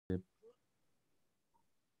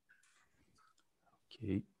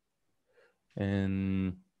Okay.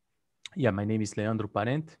 And yeah, my name is Leandro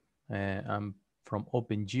Parente. I'm from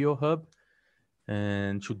OpenGeoHub.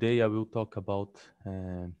 And today I will talk about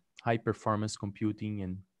high performance computing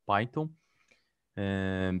in Python,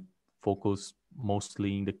 and focus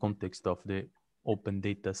mostly in the context of the open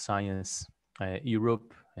data science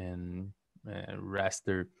Europe and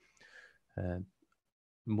raster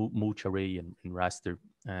multi-array and raster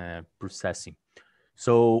processing.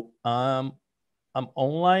 So I'm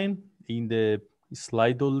online in the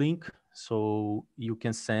Slido link, so you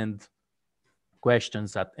can send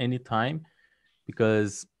questions at any time,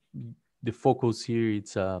 because the focus here,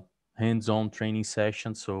 it's a hands-on training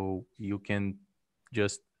session, so you can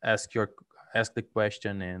just ask the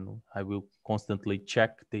question, and I will constantly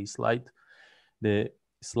check the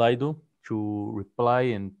Slido to reply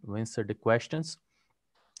and answer the questions.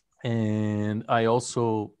 And I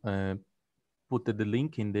also put the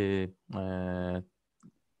link in the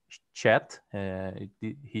chat.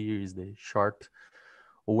 Here is the short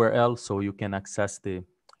URL, so you can access the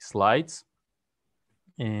slides.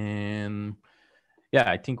 And yeah,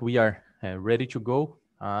 I think we are ready to go.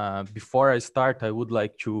 Before I start, I would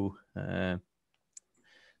like to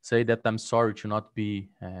say that I'm sorry to not be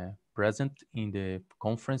present in the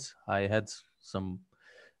conference. I had some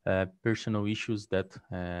personal issues that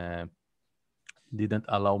didn't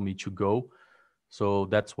allow me to go. So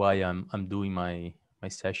that's why I'm doing my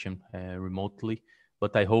session remotely.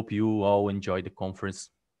 But I hope you all enjoy the conference.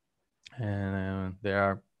 And there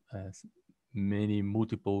are many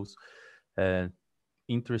multiples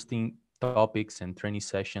interesting topics and training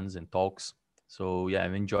sessions and talks. So yeah,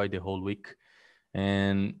 I've enjoyed the whole week.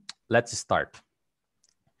 And let's start.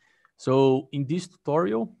 So in this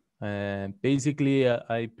tutorial, basically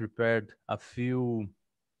I prepared a few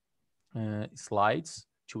slides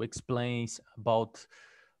to explain about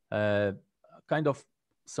kind of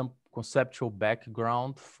some conceptual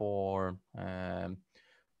background for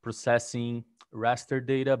processing raster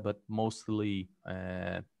data, but mostly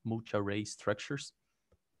multi-array structures.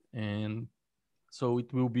 And so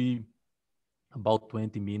it will be about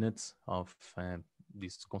 20 minutes of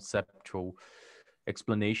this conceptual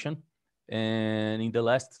explanation. And in the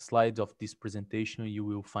last slides of this presentation, you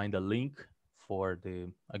will find a link for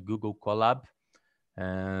a Google Colab,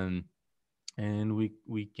 and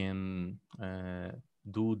we can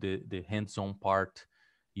do the hands-on part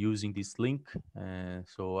using this link.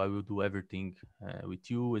 So I will do everything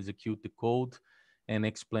with you, execute the code, and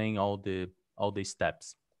explain all the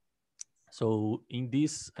steps. So in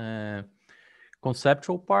this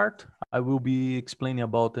conceptual part, I will be explaining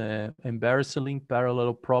about embarrassing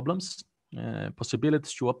parallel problems,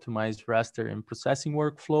 possibilities to optimize raster and processing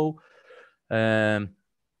workflow,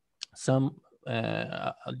 some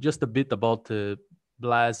just a bit about the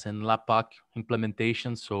BLAS and LAPACK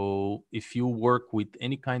implementation. So if you work with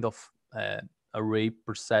any kind of array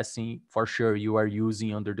processing, for sure you are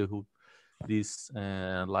using under the hood these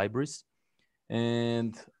libraries.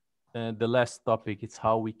 And the last topic is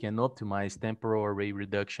how we can optimize temporal array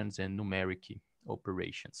reductions and numeric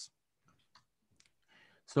operations.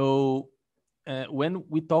 So when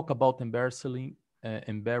we talk about embarrassing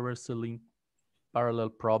parallel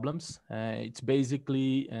problems, it's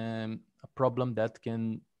basically a problem that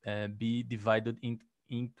can be divided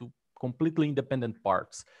into completely independent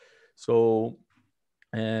parts. So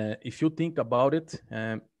if you think about it,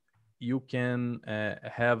 you can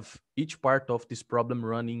have each part of this problem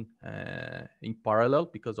running in parallel,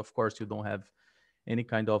 because of course you don't have any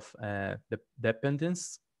kind of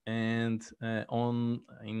dependence. And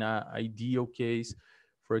in an ideal case,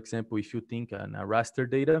 for example, if you think on a raster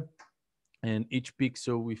data, and each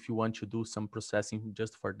pixel, if you want to do some processing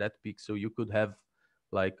just for that pixel, you could have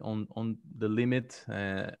like on the limit,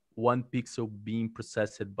 1 pixel being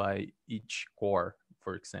processed by each core,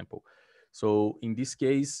 for example. So in this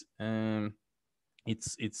case,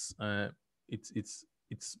 it's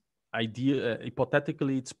idea.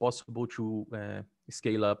 Hypothetically, it's possible to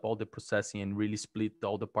scale up all the processing and really split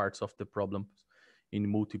all the parts of the problem in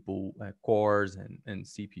multiple cores and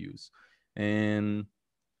CPUs. And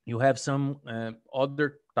you have some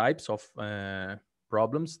other types of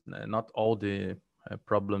problems. Not all the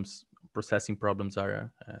processing problems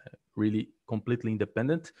are really completely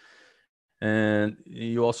independent. And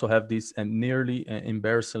you also have this nearly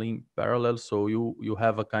embarrassing parallel. So you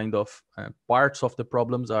have a kind of parts of the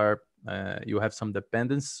problems are, you have some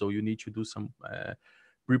dependence. So you need to do some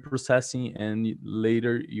pre-processing, and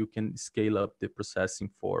later you can scale up the processing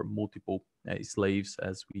for multiple slaves,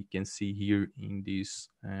 as we can see here in this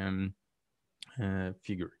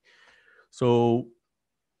figure. So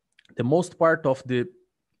the most part of the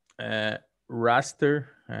raster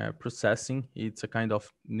processing, it's a kind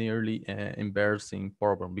of nearly embarrassing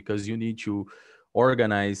problem because you need to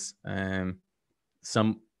organize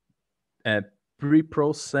some uh,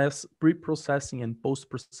 pre-processing and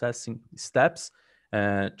post-processing steps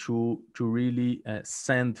to really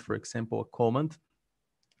send, for example, a command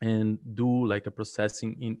and do like a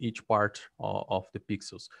processing in each part of the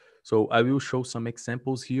pixels. So I will show some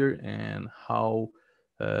examples here and how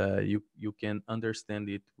you can understand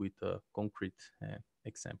it with a concrete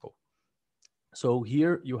example. So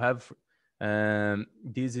here you have,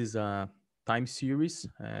 this is a time series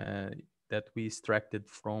that we extracted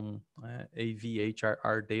from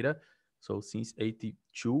AVHRR data, so since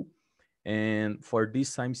 82. And for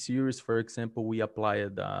this time series, for example, we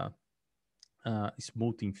applied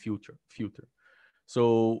smoothing filter.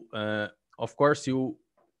 So of course you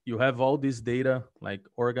have all this data like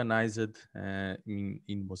organized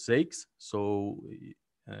in mosaics. So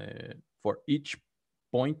for each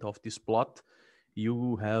point of this plot,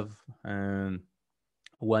 you have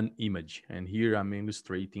one image. And here I'm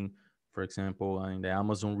illustrating, for example, in the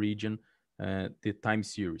Amazon region, the time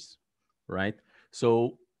series, right?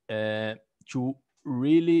 So to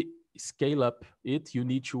really scale up it, you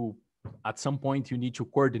need to, at some point, you need to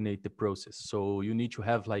coordinate the process. So you need to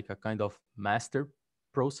have like a kind of master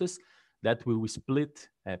process that will split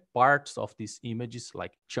parts of these images,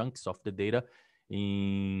 like chunks of the data,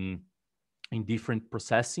 in different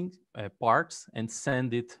processing parts and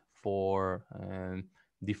send it for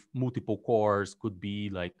the multiple cores. Could be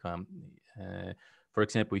like, for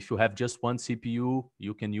example, if you have just one CPU,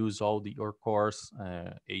 you can use all your cores,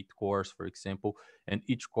 8 cores, for example, and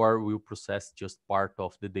each core will process just part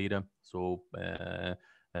of the data. So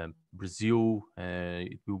Brazil,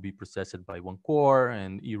 it will be processed by one core,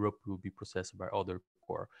 and Europe will be processed by other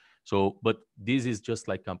core. So, but this is just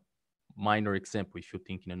like a minor example. If you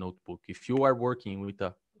think in a notebook, if you are working with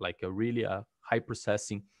a like a really high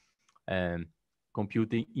processing and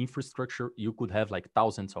computing infrastructure, you could have like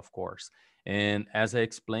thousands of cores. And as I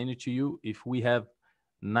explained it to you, if we have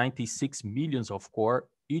 96 millions of core,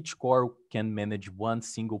 each core can manage one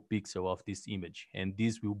single pixel of this image, and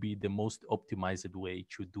this will be the most optimized way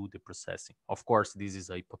to do the processing. Of course, this is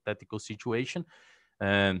a hypothetical situation,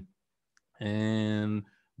 and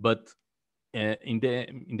but in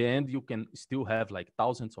the end, you can still have like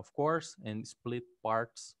thousands of cores and split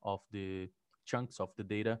parts of the chunks of the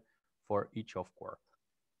data for each of core.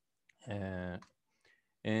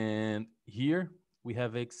 And here we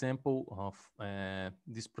have an example of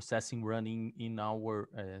this processing running in our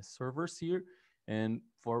servers here. And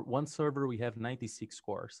for one server, we have 96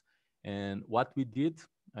 cores. And what we did,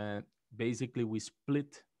 basically, we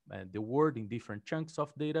split the word in different chunks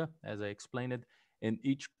of data, as I explained it, and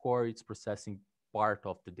each core is processing part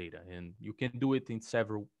of the data. And you can do it in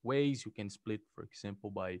several ways. You can split, for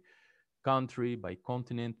example, by country, by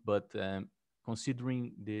continent, but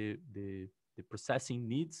considering the processing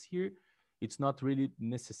needs here, it's not really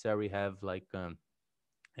necessary have like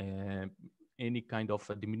any kind of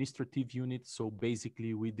administrative unit. So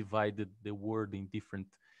basically, we divided the word in different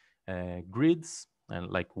grids,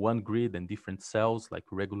 and like one grid and different cells, like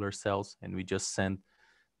regular cells, and we just send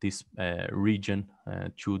this region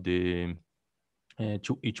to the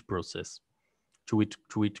to each process, to each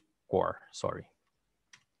core. Sorry.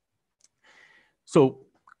 So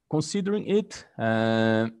considering it,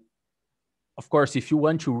 of course, if you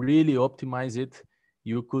want to really optimize it,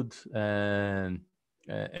 you could, and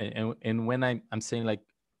when I'm saying like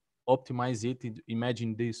optimize it,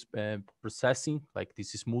 imagine this processing, like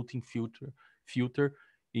this smoothing filter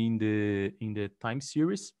in the time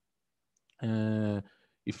series.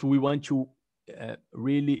 If we want to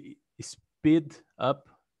really speed up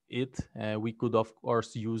it, we could of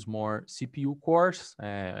course use more CPU cores.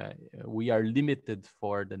 We are limited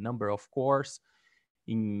for the number of cores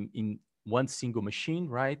in one single machine,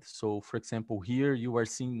 right? So for example, here you are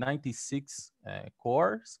seeing 96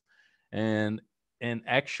 cores, and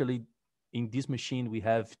actually in this machine we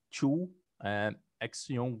have two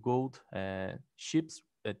Axion Gold chip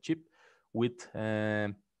with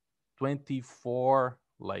 24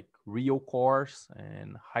 like real cores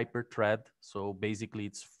and hyper thread. So basically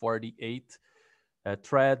it's 48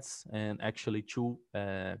 threads and actually two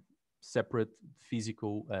separate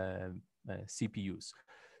physical CPUs.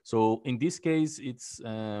 So in this case, it's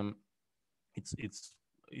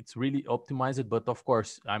really optimized, but of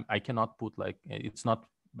course I cannot put like, it's not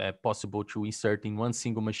possible to insert in one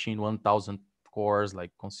single machine 1,000 cores,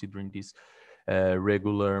 like considering these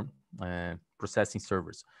regular processing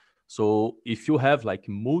servers. So if you have like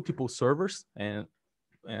multiple servers and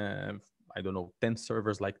I don't know, 10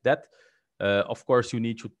 servers like that, of course you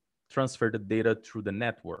need to transfer the data through the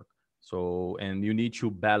network. So, and you need to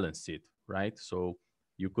balance it, right? So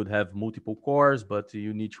you could have multiple cores, but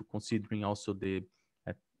you need to considering also the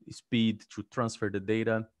uh, speed to transfer the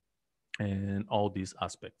data and all these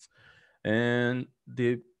aspects. And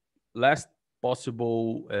the last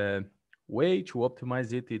possible way to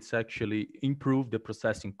optimize it, it's actually improve the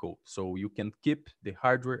processing code. So you can keep the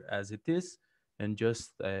hardware as it is and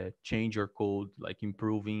just change your code, like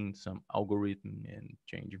improving some algorithm and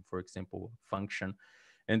changing, for example, function.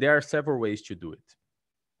 And there are several ways to do it.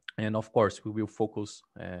 And of course, we will focus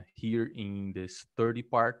here in this 30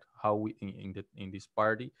 part, how we in this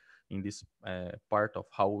party, in this part of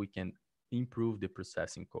how we can improve the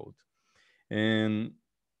processing code. And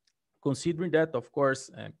considering that, of course,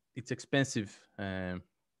 it's expensive.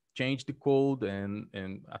 Change the code, and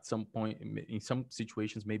at some point, in some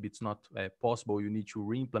situations, maybe it's not possible. You need to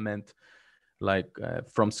re-implement like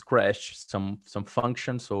from scratch some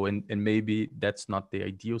function. So and maybe that's not the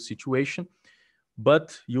ideal situation.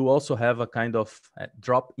 But you also have a kind of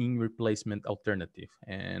drop-in replacement alternative.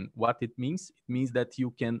 And what it means that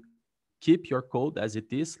you can keep your code as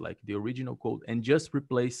it is, like the original code, and just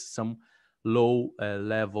replace some low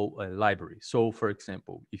level library. So for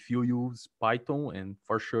example, if you use Python, and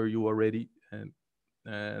for sure you already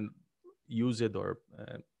use it or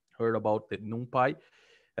heard about the NumPy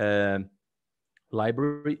uh,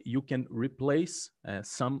 library, you can replace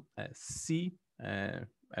some C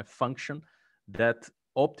function that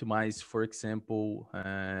optimize, for example,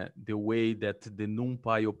 the way that the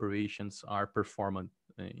NumPy operations are performed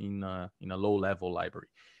in a low-level library.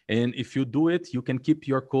 And if you do it, you can keep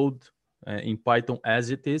your code in Python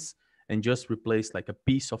as it is, and just replace like a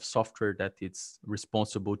piece of software that it's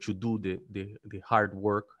responsible to do the hard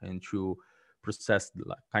work and to process the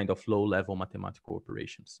kind of low-level mathematical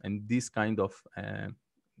operations. And this kind of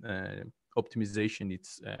optimization,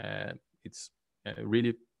 it's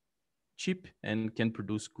really cheap and can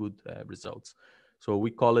produce good results. So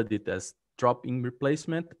we call it as drop-in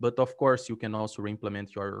replacement, but of course you can also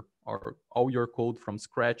implement all your code from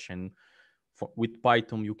scratch. And with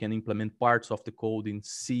Python, you can implement parts of the code in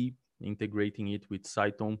C, integrating it with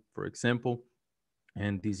Cython, for example.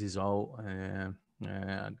 And this is all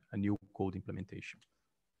a new code implementation.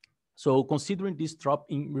 So considering this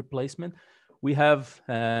drop-in replacement, we have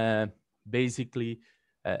basically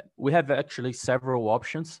we have actually several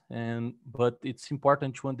options, but it's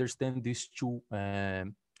important to understand these two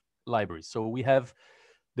libraries. So we have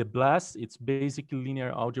the BLAST. It's basically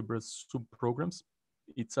linear algebra subprograms.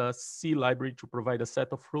 It's a C library to provide a set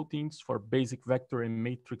of routines for basic vector and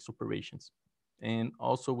matrix operations. And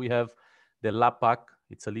also we have the LAPAC.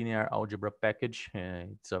 It's a linear algebra package.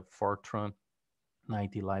 It's a Fortran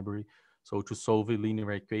 90 library, so to solve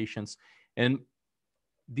linear equations. And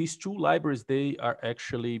these two libraries, they are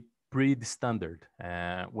actually pretty standard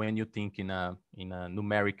when you think in a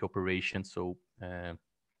numeric operation. So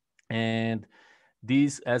and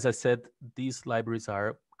these, as I said, these libraries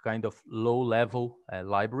are kind of low-level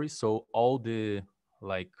libraries. So all the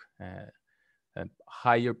like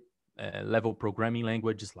higher level programming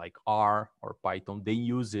languages like R or Python, they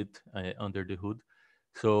use it under the hood.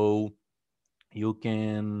 So you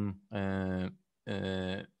can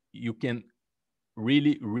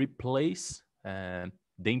really replace the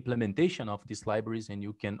implementation of these libraries, and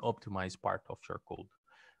you can optimize part of your code.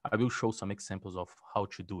 I will show some examples of how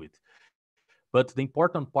to do it. But the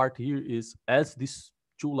important part here is, as these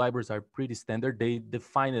two libraries are pretty standard, they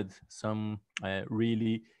defined some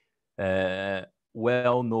really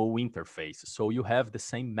well-known interface. So you have the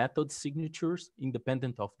same method signatures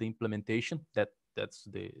independent of the implementation. That's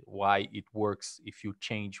the why it works if you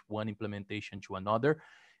change one implementation to another,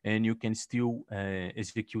 and you can still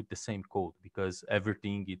execute the same code because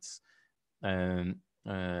everything it's um,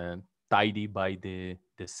 uh, tidy by the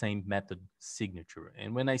same method signature.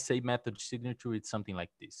 And when I say method signature, it's something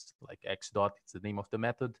like this, like x dot, it's the name of the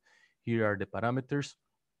method. Here are the parameters,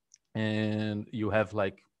 and you have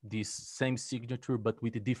like this same signature, but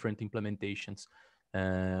with the different implementations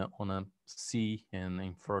on a C and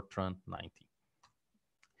in Fortran 90.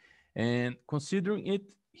 And considering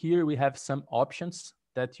it, here we have some options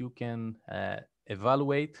that you can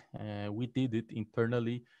evaluate. We did it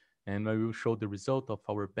internally, and I will show the result of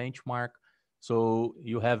our benchmark. So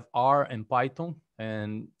you have R and Python,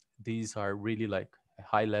 and these are really like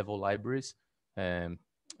high-level libraries, um,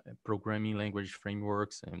 programming language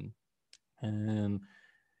frameworks, and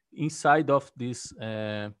inside of this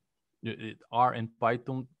R and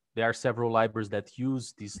Python, there are several libraries that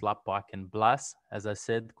use this LAPAC and BLAS, as I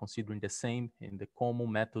said, considering the same in the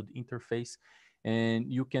common method interface.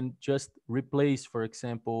 And you can just replace, for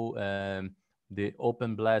example, the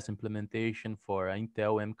OpenBlast implementation for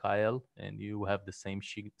Intel MKL, and you have the same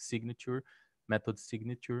signature, method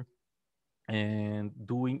signature, and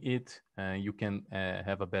doing it, you can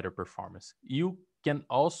have a better performance. You can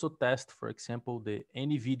also test, for example, the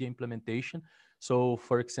NVIDIA implementation. So,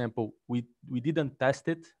 for example, we didn't test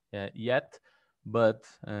it yet, but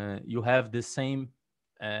you have the same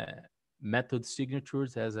uh, method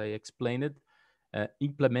signatures as I explained it,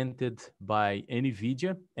 implemented by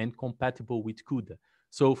NVIDIA and compatible with CUDA.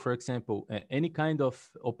 So, for example, any kind of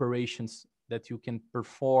operations that you can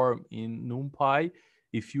perform in NumPy,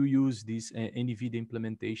 if you use this NVIDIA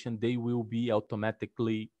implementation, they will be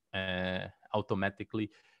automatically uh,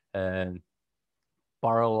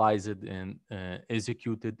 parallelized and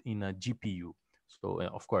executed in a GPU. So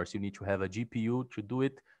of course you need to have a GPU to do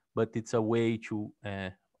it, but it's a way to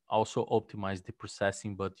also optimize the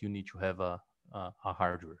processing, but you need to have a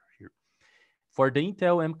hardware here. For the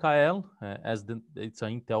Intel MKL, it's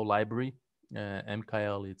an Intel library,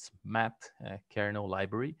 MKL it's math kernel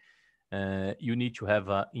library. You need to have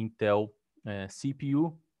an Intel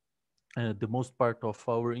CPU. The most part of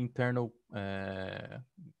our internal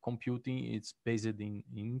computing is based in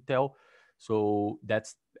Intel, so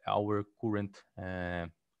that's our current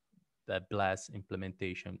that BLAS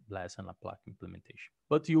implementation, BLAS and LaPlace implementation.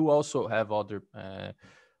 But you also have other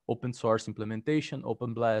open source implementation,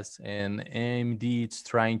 OpenBlast, and AMD. It's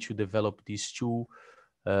trying to develop these two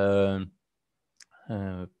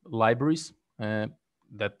libraries.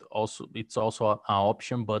 That also it's also an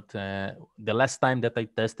option, but the last time that I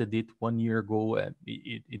tested it 1 year ago,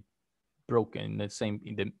 it broke in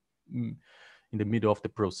the middle of the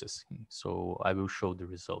process. So I will show the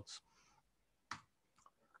results.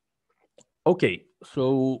 Okay,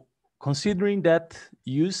 so considering that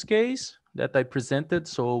use case that I presented,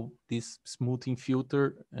 so this smoothing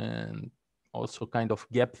filter and also kind of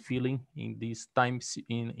gap filling in this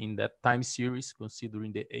in that time series,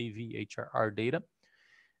 considering the AV HRR data.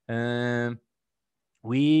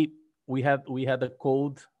 We had a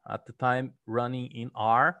code at the time running in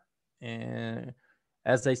R, and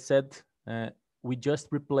as I said, we just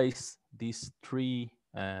replaced these three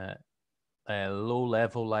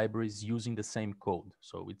low-level libraries using the same code.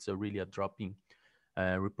 So it's really a drop-in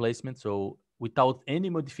replacement. So without any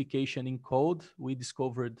modification in code, we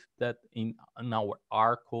discovered that in our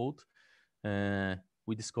R code,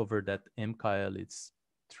 we discovered that MKL is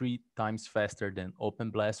 3 times faster than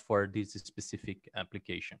OpenBlast for this specific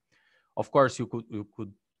application. Of course, you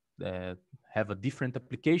could have a different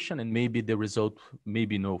application, and maybe the result,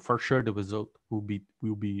 maybe no, for sure the result will be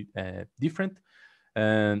different.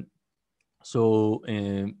 So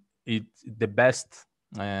the best,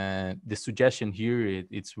 the suggestion here,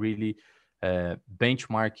 it's really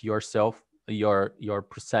benchmark yourself, your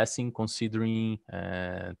processing, considering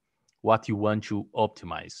what you want to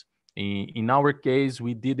optimize. In our case,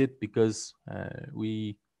 we did it because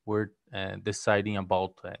we were deciding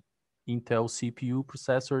about Intel CPU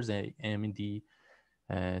processors and AMD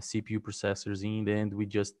CPU processors. In the end, we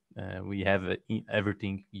have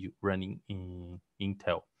everything running in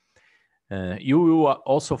Intel. You will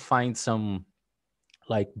also find some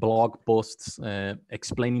like blog posts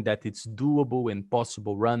explaining that it's doable and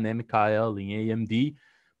possible run MKL in AMD,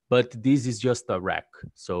 but this is just a rack.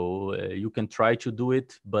 So you can try to do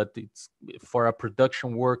it, but it's for a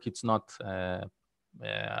production work. It's not.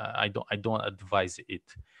 I don't advise it,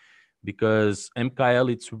 because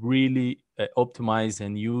MKL it's really optimize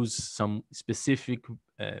and use some specific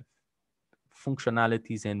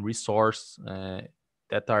functionalities and resource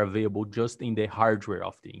that are available just in the hardware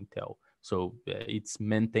of the Intel. So it's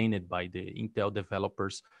maintained by the Intel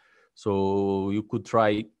developers. So you could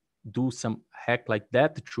try do some hack like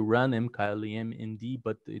that to run MKL AMD,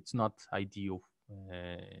 but it's not ideal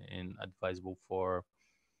and advisable for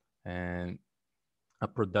a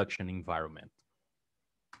production environment.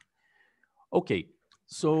 Okay,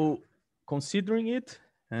 so considering it,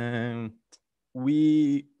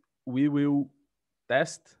 we will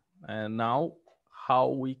test now how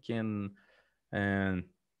we can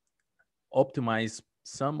optimize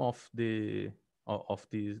some of the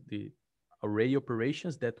array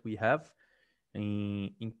operations that we have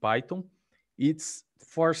in Python. It's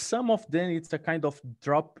for some of them, it's a kind of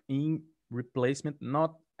drop-in replacement,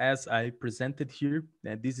 not as I presented here.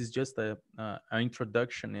 This is just an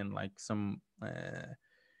introduction and like some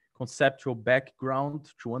conceptual background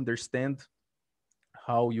to understand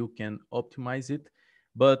how you can optimize it.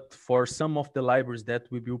 But for some of the libraries that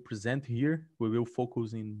we will present here, we will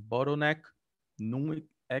focus in bottleneck,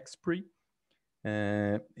 NumExpre,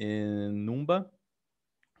 and Numba.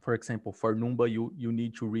 For example, for Numba, you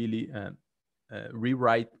need to really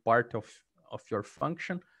rewrite part of your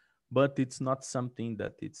function, but it's not something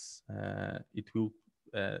that it will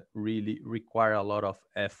really require a lot of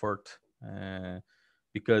effort,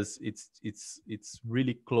 because it's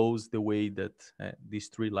really close the way that these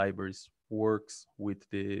three libraries works with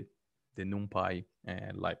the NumPy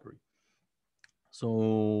library.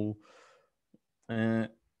 So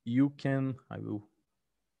you can, I will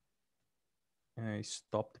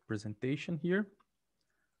stop the presentation here.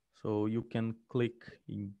 So you can click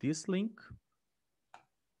in this link.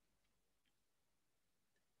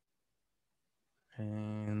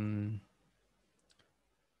 And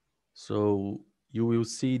so you will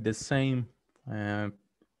see the same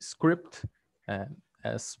script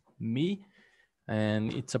as me,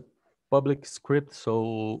 and it's a public script.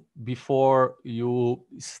 So before you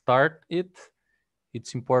start it,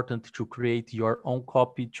 it's important to create your own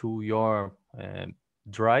copy to your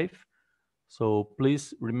drive. So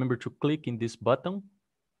please remember to click in this button.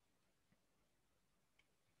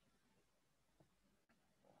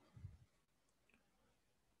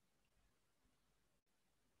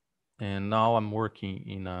 And now I'm working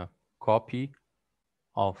in a copy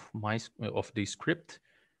of the script.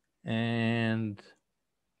 And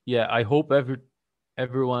yeah, I hope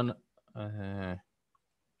everyone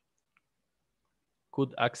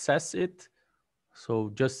could access it.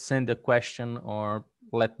 So just send a question or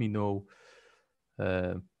let me know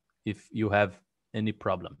if you have any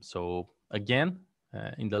problem. So again,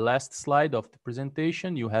 in the last slide of the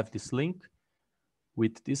presentation, you have this link.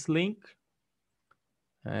 With this link,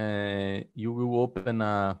 you will open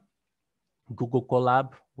a Google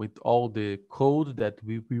Colab with all the code that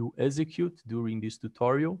we will execute during this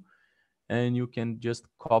tutorial. And you can just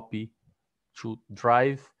copy to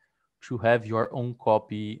Drive to have your own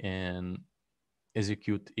copy and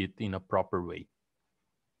execute it in a proper way.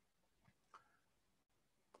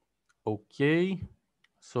 Okay,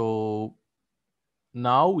 so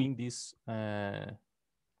now in this in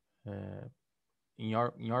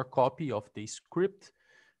your copy of the script,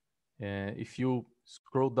 if you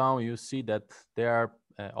scroll down, you see that there are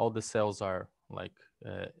all the cells are like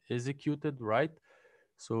executed, right?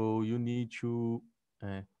 So you need to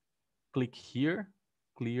click here,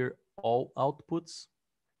 clear all outputs.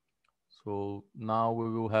 So now we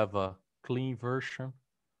will have a clean version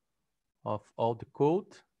of all the code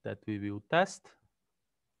that we will test.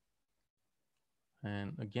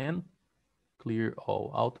 And again, clear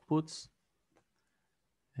all outputs.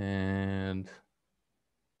 And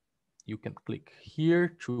you can click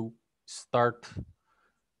here to start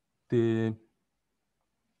the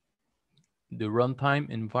runtime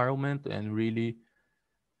environment and really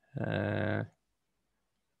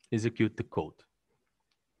execute the code.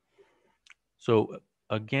 So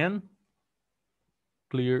again,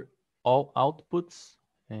 clear all outputs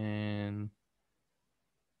and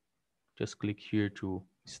just click here to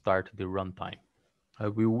start the runtime. I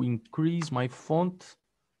will increase my font.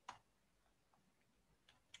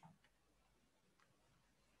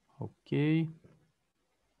 Okay.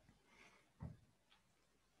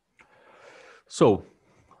 So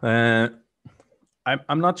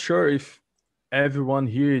I'm not sure if everyone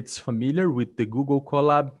here is familiar with the Google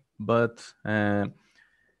Colab, but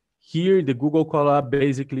here in the Google Colab,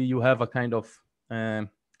 basically you have a kind of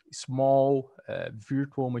small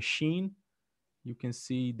virtual machine. You can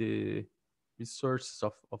see the resources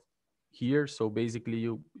of here. So basically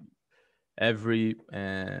every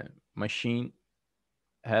machine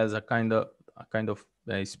has a kind of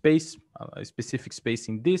space, a specific space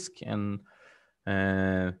in disk and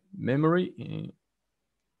memory.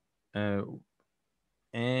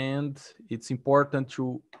 And it's important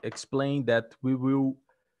to explain that we will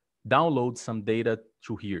download some data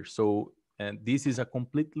to here. So and this is a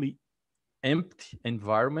completely empty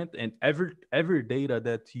environment, and every data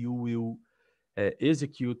that you will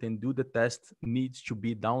execute and do the test needs to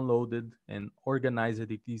be downloaded and organized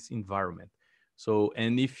in this environment. So,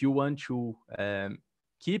 and if you want to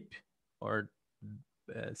keep or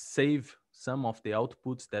save some of the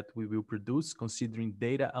outputs that we will produce, considering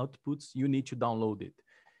data outputs, you need to download it.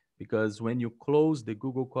 Because when you close the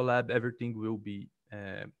Google Colab, everything will be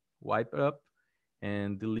wiped up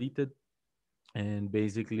and deleted. And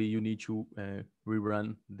basically you need to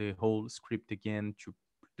rerun the whole script again to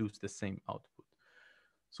produce the same output.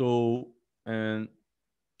 So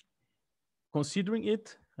considering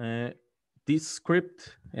it, this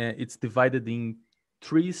script, it's divided in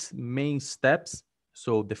three main steps.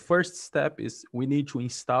 So the first step is we need to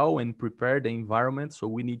install and prepare the environment. So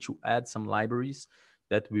we need to add some libraries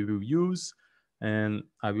that we will use. And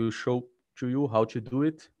I will show to you how to do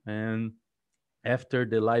it. And after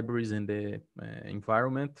the libraries and the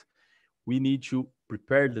environment, we need to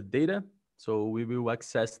prepare the data. So we will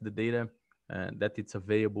access the data that it's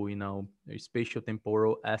available in our spatial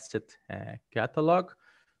temporal asset catalog.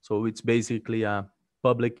 So it's basically a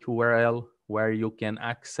public URL where you can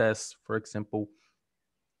access, for example,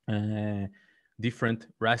 uh, different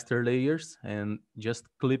raster layers and just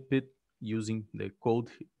clip it using the code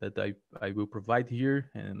that I will provide here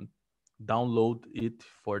and download it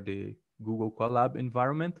for the Google Colab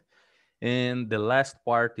environment. And the last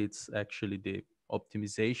part, it's actually the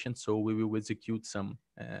optimization. So we will execute some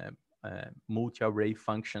multi-array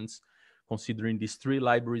functions considering these three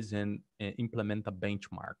libraries and implement a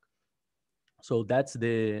benchmark. So that's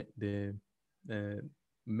the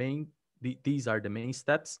main, these are the main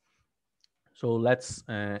steps. So let's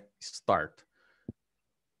start.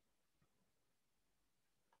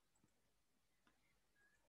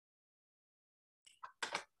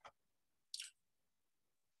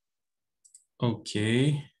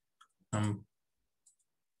 Okay, I'm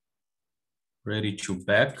ready to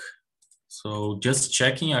back. So just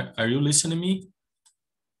checking, are you listening to me?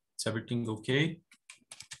 Is everything okay?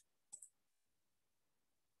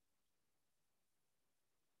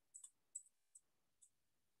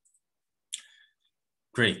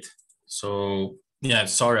 Great. So yeah,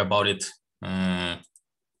 sorry about it.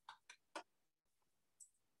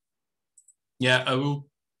 Yeah, I will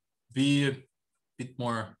be a bit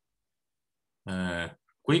more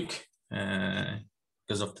quick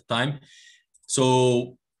because of the time.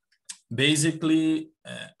 So basically,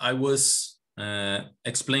 I was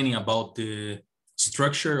explaining about the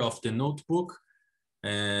structure of the notebook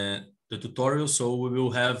and the tutorial. So we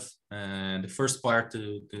will have the first part,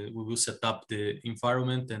 we will set up the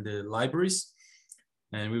environment and the libraries,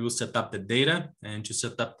 and we will set up the data. And to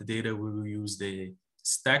set up the data, we will use the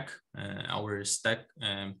stack, our stack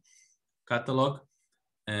catalog,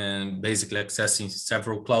 and basically accessing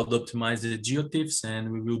several cloud optimized geotiffs, and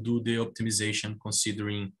we will do the optimization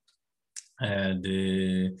considering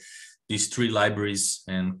these three libraries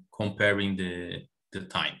and comparing the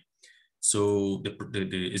time. So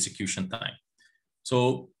the execution time.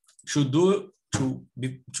 So to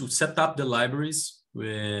set up the libraries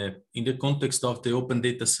in the context of the Open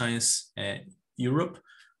Data Science Europe,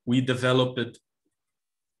 we developed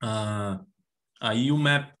a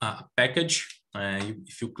eumap package.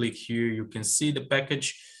 If you click here, you can see the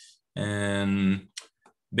package, and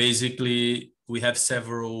basically we have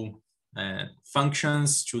several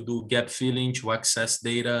functions to do gap filling, to access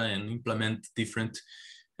data and implement different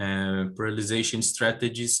parallelization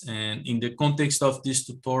strategies. And in the context of this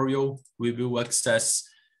tutorial, we will access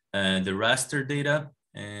the raster data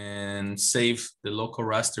and save the local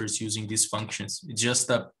rasters using these functions. It's just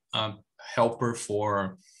a helper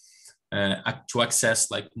for to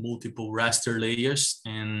access like multiple raster layers,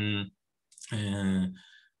 and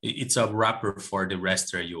it's a wrapper for the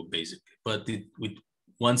rasterio basically. But with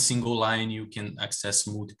one single line, you can access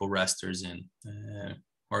multiple rasters and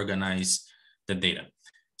organize the data.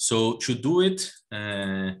 So to do it,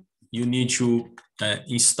 you need to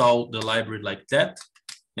install the library like that.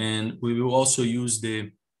 And we will also use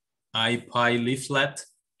the IPy leaflet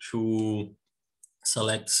to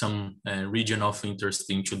select some region of interest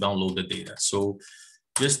to download the data. So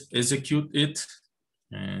just execute it,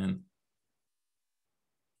 and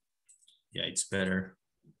yeah, it's better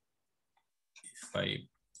if I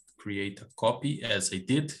create a copy as I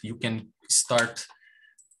did. You can start,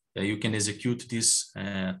 you can execute this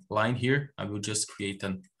line here. I will just create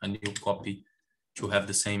a new copy to have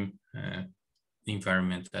the same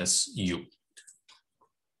environment as you.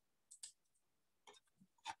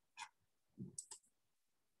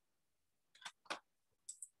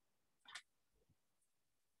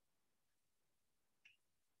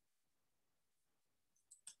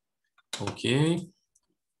 Okay.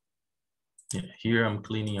 Yeah, here I'm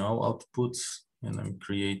cleaning all outputs and I'm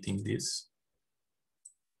creating this.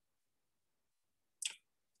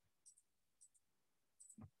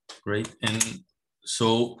 Great. And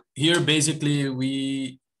so here basically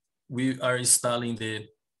we are installing the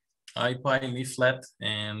IPy leaflet,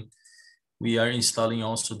 and we are installing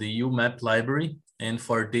also the eumap library. And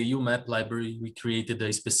for the eumap library, we created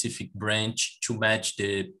a specific branch to match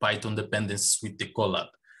the Python dependencies with the Colab.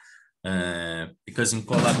 Because in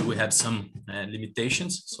Colab we have some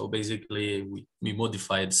limitations. So basically we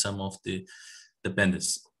modified some of the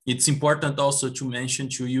dependencies. It's important also to mention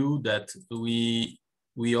to you that we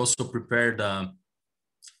also prepared a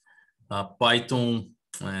Python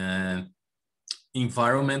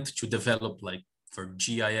environment to develop like for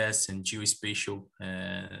GIS and geospatial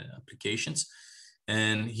applications.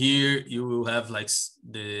 And here you will have like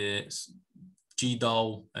the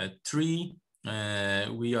gdal 3.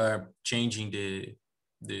 We are changing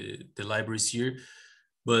the libraries here,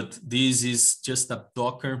 but this is just a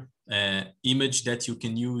Docker image that you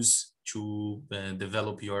can use to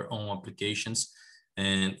develop your own applications.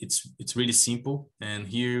 And it's really simple. And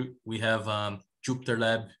here we have Jupyter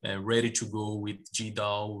Lab ready to go with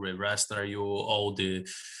gdal, rasterio, all the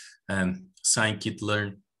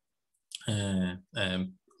scikit-learn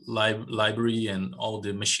library and all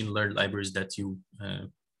the machine learned libraries that you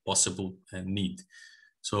possible need.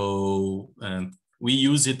 So we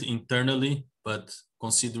use it internally, but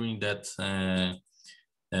considering that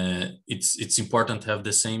it's important to have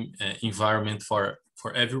the same environment for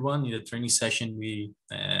everyone, in the training session we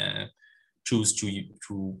choose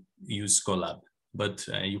to use Colab, but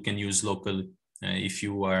you can use locally if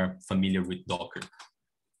you are familiar with Docker.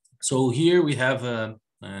 So here we have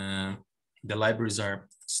the libraries are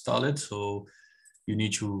installed, so you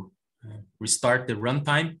need to restart the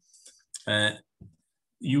runtime.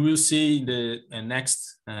 You will see the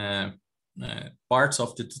next parts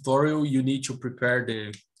of the tutorial. You need to prepare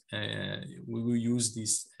the, we will use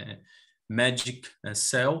this magic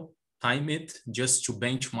cell, time it, just to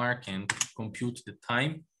benchmark and compute the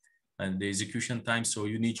time and the execution time. So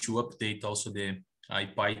you need to update also the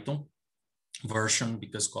IPython version,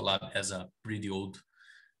 because Colab has a pretty old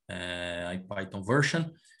IPython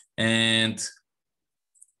version. And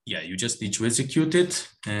yeah, you just need to execute it.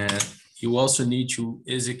 And you also need to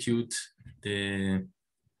execute the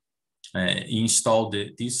install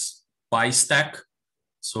this PyStack.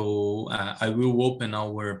 So I will open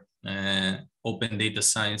our Open Data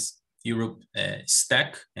Science Europe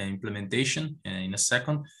stack implementation in a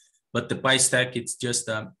second. But the PyStack, it's just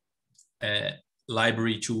a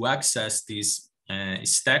library to access this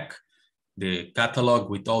stack, the catalog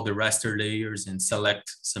with all the raster layers, and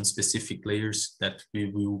select some specific layers that we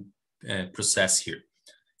will process here.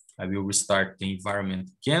 I will restart the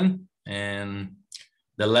environment again. And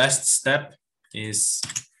the last step is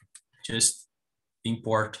just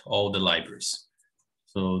import all the libraries.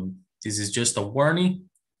 So this is just a warning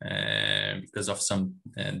because of some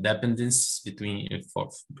dependencies between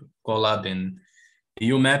Colab and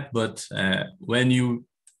eumap, but when you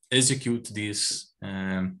execute these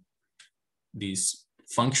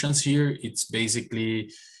functions here, it's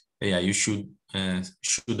basically, yeah, you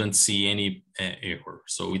shouldn't see any error.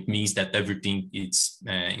 So it means that everything is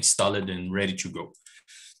installed and ready to go.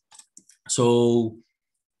 So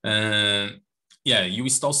yeah, you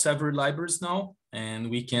install several libraries now, and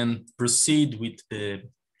we can proceed with the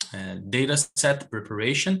data set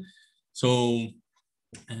preparation. So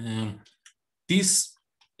this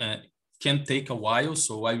can take a while,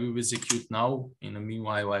 so I will execute now. In the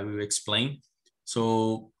meanwhile, I will explain.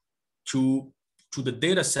 So to the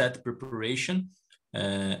data set preparation,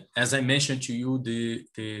 as I mentioned to you,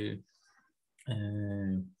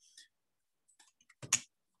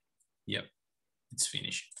 yeah, it's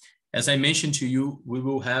finished. As I mentioned to you, we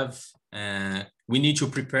will have, we need to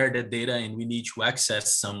prepare the data, and we need to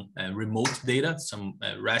access some remote data, some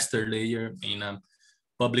raster layer in a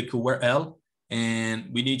public URL. And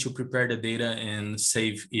we need to prepare the data and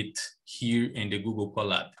save it here in the Google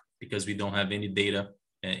Colab, because we don't have any data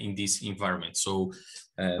in this environment. So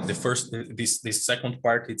this second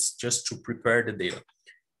part, it's just to prepare the data.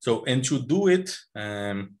 So, and to do it,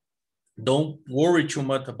 don't worry too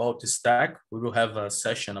much about the stack. We will have a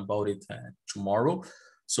session about it tomorrow.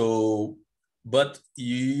 So, but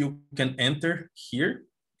you can enter here,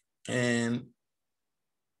 and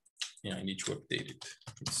yeah, I need to update it.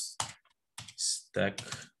 It's stack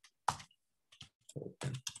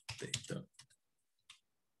open data.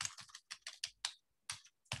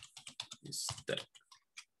 Stack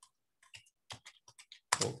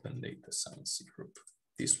open data science group.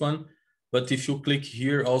 This one. But if you click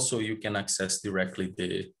here, also you can access directly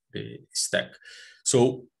the stack.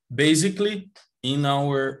 So basically, in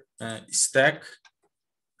our stack,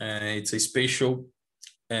 it's a spatial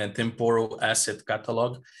temporal asset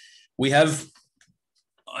catalog. We have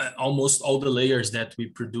almost all the layers that we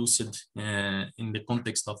produced in the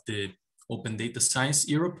context of the Open Data Science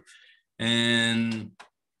Europe. And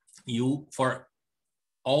for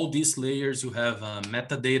all these layers, you have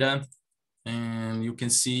metadata, and you can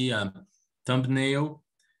see thumbnail,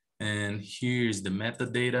 and here's the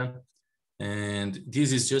metadata. And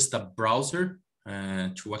this is just a browser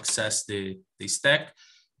to access the stack.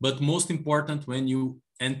 But most important, when you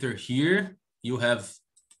enter here, you have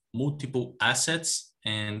multiple assets,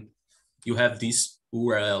 and you have this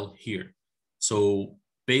URL here. So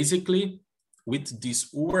basically, with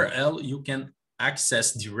this URL, you can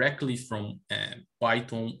access directly from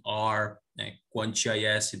Python or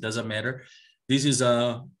QuantGIS, it doesn't matter. This is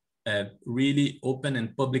a really open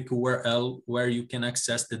and public URL where you can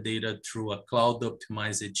access the data through a cloud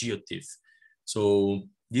optimized GeoTIFF. So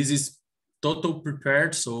this is total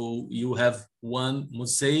prepared. So you have one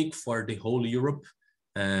mosaic for the whole Europe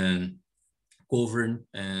and covering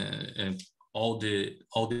all the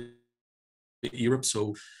Europe.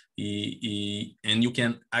 So and you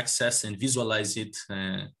can access and visualize it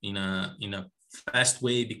in a fast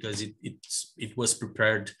way, because it was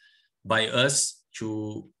prepared by us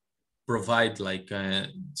to provide like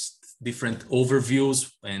different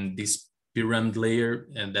overviews and this pyramid layer,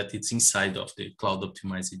 and that it's inside of the cloud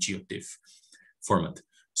optimized GeoTIFF format.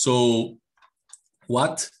 So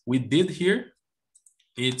what we did here,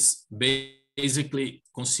 it's basically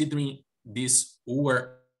considering this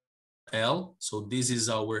URL. So this is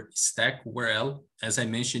our stack URL. As I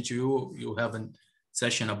mentioned to you, you have a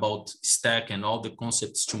session about stack and all the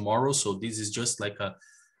concepts tomorrow. So this is just like a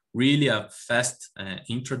really a fast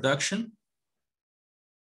introduction.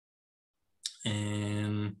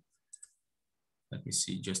 And let me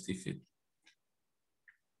see just if it,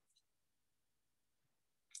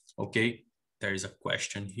 okay, there is a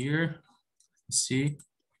question here. Let's see.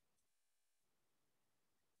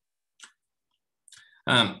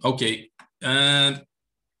 Okay, I'm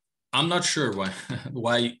not sure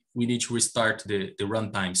why we need to restart the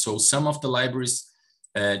runtime. So some of the libraries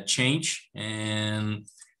change, and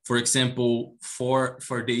for example, for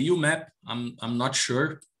the eumap, I'm not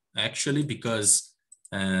sure actually, because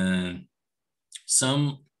for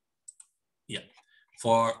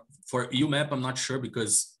eumap I'm not sure,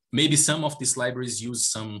 because maybe some of these libraries use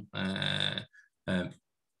some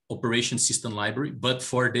operation system library, but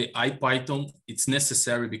for the IPython it's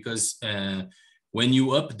necessary, because when you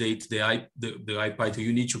update the IPython,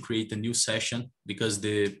 you need to create a new session, because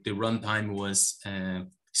the runtime was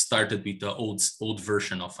started with the old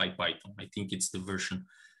version of IPython. I think it's the version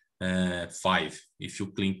 5. If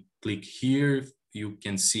you click here, you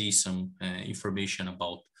can see some information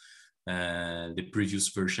about the previous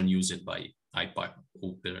version used by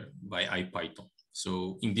IPython.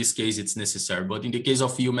 So in this case, it's necessary, but in the case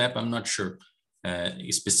of eumap, I'm not sure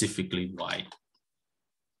specifically why.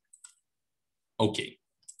 Okay,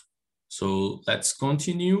 so let's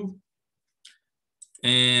continue.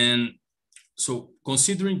 And so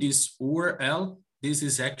considering this URL, this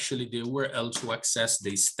is actually the URL to access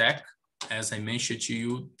the stack. As I mentioned to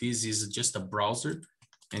you, this is just a browser.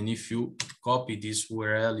 And if you copy this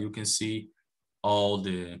URL, you can see all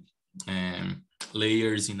the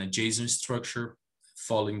layers in a JSON structure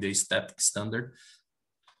following the static standard.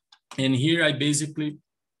 And here I basically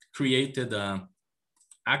created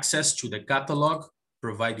access to the catalog,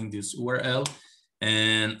 providing this URL,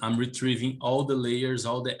 and I'm retrieving all the layers,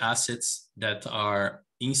 all the assets that are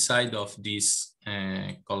inside of this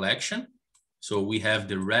collection. So we have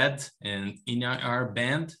the red and NIR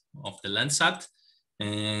band of the Landsat,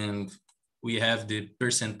 and we have the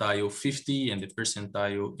percentile 50 and the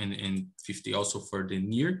percentile and 50 also for the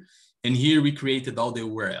NIR. And here we created all the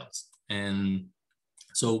URLs. And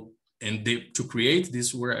so, to create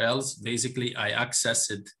these URLs, basically I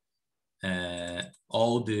accessed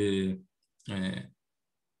all the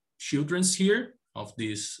children's here of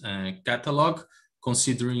this catalog,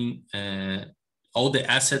 considering all the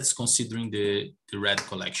assets, considering the red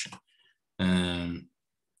collection.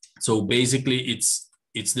 So basically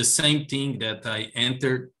it's the same thing that I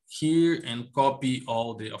entered here and copy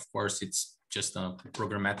all the, of course, it's just a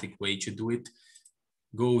programmatic way to do it.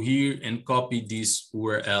 Go here and copy this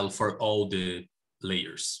URL for all the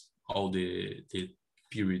layers, all the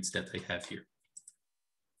periods that I have here.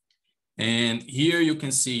 And here you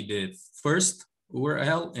can see the first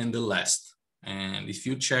URL and the last. And if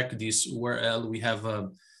you check this URL, we have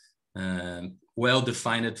a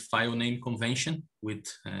well-defined file name convention with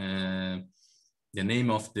the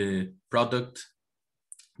name of the product,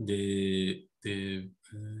 the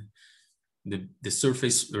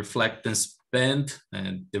surface reflectance band,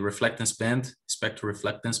 and the reflectance band, spectral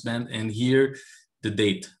reflectance band, and here the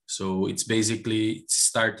date. So it's basically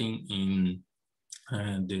starting in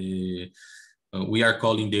we are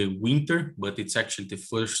calling the winter, but it's actually the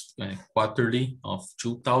first quarterly of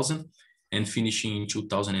 2000 and finishing in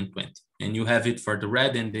 2020. And you have it for the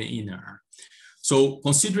red and the inner. So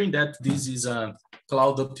considering that this is a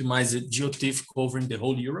cloud optimized GeoTIFF covering the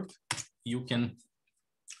whole Europe, you can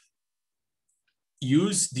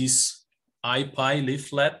use this IPy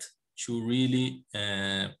leaflet to really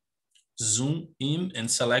zoom in and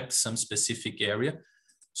select some specific area.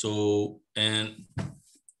 So, and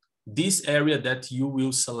this area that you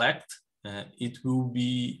will select, it will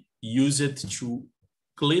be used to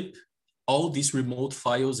clip all these remote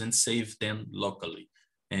files and save them locally.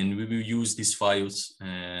 and we will use these files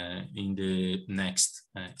in the next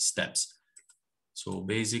steps. So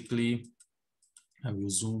basically, I will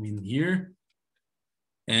zoom in here.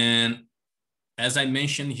 And as I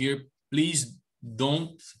mentioned here, please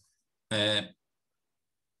don't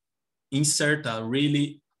insert a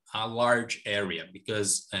large area,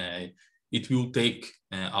 because it will take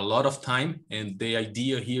a lot of time. And the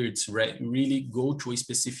idea here is really go to a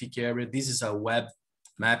specific area. This is a web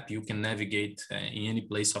map. You can navigate in any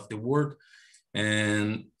place of the world,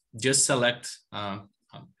 and just select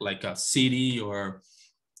like a city, or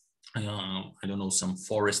I don't know, some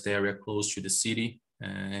forest area close to the city.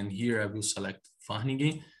 And here I will select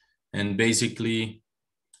Farningen, and basically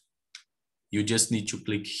you just need to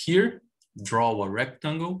click here, draw a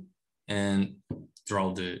rectangle, and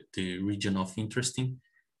draw the region of interest.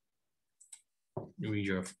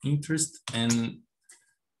 And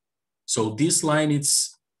so this line,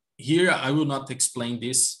 it's here. I will not explain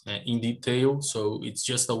this in detail. So it's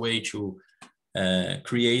just a way to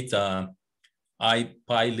create a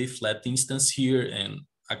py-leaflet instance here and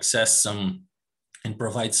access some and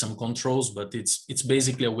provide some controls, but it's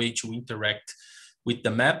basically a way to interact with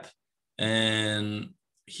the map. And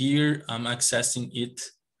here I'm accessing it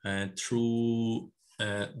through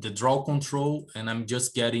the draw control, and I'm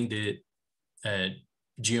just getting the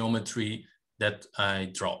geometry that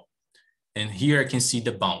I draw. And here I can see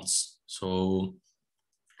the bounds. So,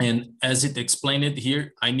 and as it explained it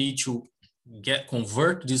here, I need to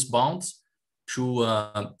convert these bounds to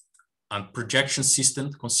a projection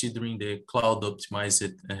system considering the cloud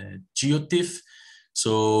optimized GeoTIFF.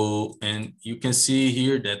 So, and you can see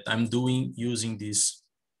here that I'm using this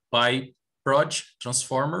py-proj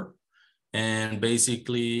transformer. And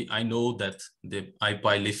basically I know that the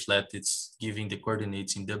py-leaflet, it's giving the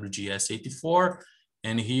coordinates in WGS84.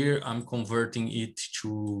 And here I'm converting it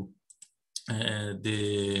to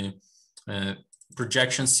the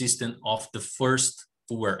projection system of the first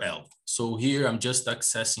URL. So here I'm just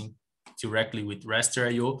accessing directly with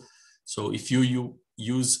rasterio. So if you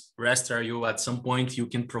use rasterio at some point, you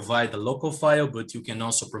can provide a local file, but you can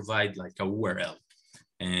also provide like a URL.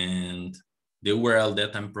 And the URL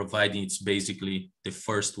that I'm providing, it's basically the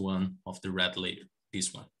first one of the red layer,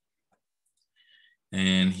 this one.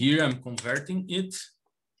 And here I'm converting it.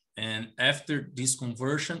 And after this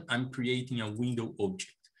conversion, I'm creating a window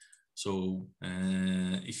object. So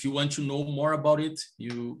if you want to know more about it,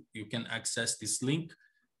 you can access this link,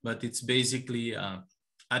 but it's basically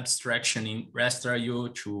abstraction in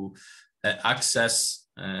rasterio to access,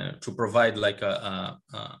 to provide like a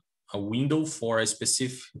window for a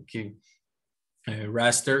specific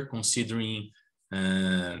raster, considering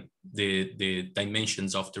the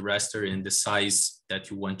dimensions of the raster and the size that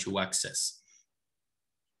you want to access.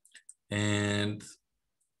 And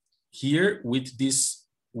here with this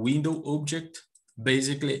window object,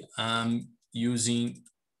 basically I'm using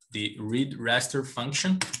the read raster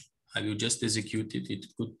function. I will just execute it. It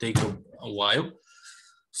could take a while.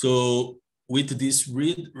 So with this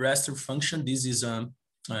read raster function, this is a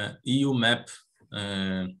eumap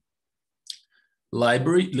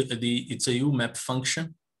library. It's a eumap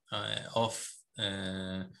function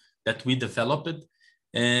that we developed,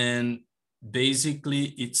 and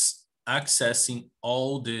basically it's accessing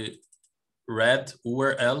all the red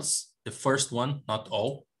URLs, the first one, not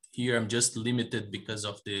all. Here I'm just limited because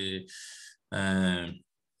of the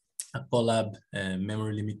collab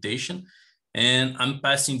memory limitation, and I'm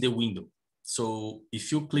passing the window. So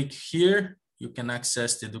if you click here, you can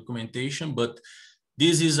access the documentation, but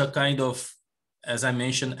this is a kind of, as I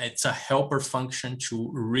mentioned, it's a helper function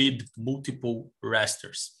to read multiple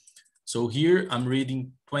rasters. So here I'm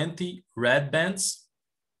reading 20 red bands,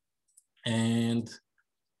 and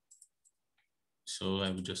so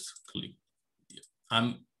I will just click.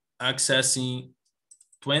 I'm accessing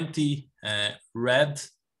 20 red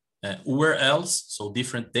URLs, so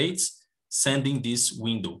different dates, sending this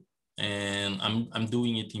window, and I'm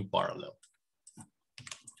doing it in parallel.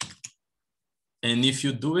 And if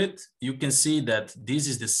you do it, you can see that this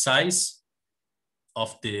is the size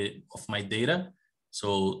of my data.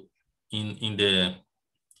 So in the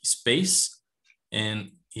space,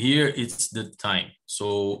 and here it's the time.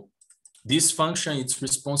 So this function is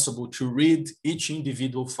responsible to read each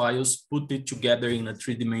individual files, put it together in a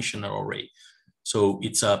three-dimensional array. So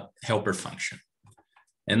it's a helper function.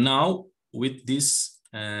 And now with this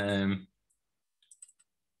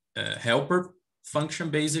helper function,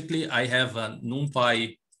 basically I have a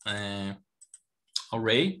NumPy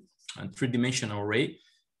array, a three-dimensional array,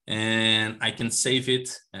 and I can save it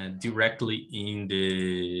directly in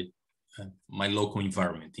the my local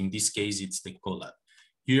environment. In this case, it's the Colab.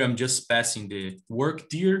 here I'm just passing the work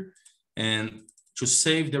tier, and to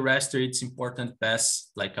save the raster, it's important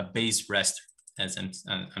pass like a base raster, as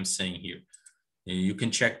I'm saying here. You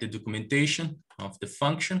can check the documentation of the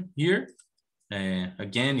function here.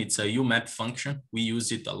 Again, it's a eumap function. We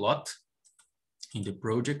use it a lot in the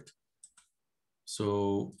project.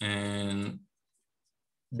 So, and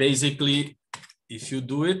basically, if you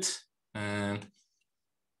do it,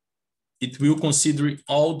 it will consider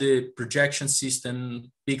all the projection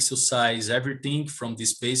system, pixel size, everything from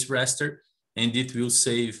this base raster, and it will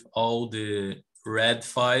save all the red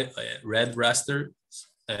file, red raster,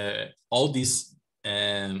 all this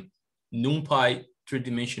NumPy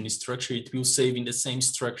three-dimensional structure. It will save in the same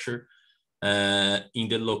structure in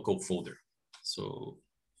the local folder. So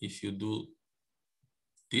if you do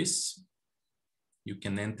this, you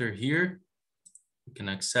can enter here, you can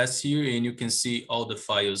access here, and you can see all the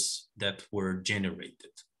files that were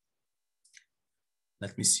generated.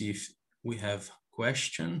 Let me see if we have a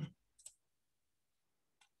question.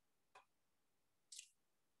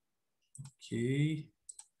 Okay,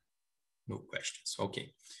 no questions,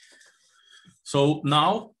 okay. So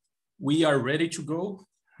now we are ready to go,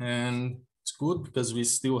 and it's good because we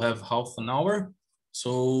still have half an hour.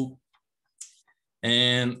 So,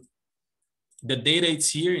 and the data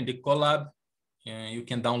is here in the Colab. You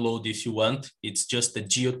can download if you want. It's just a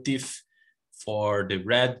geotiff for the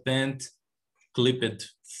red band, clipped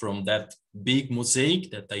from that big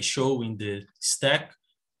mosaic that I show in the stack,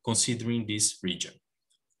 considering this region.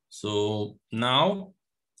 So now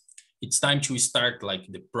it's time to start like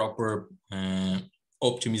the proper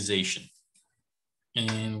optimization.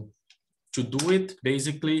 And to do it,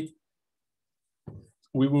 basically,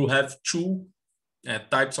 we will have two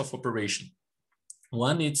types of operation.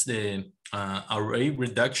 One is the array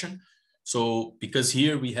reduction. So because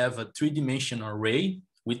here we have a three-dimensional array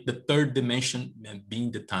with the third dimension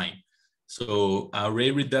being the time. So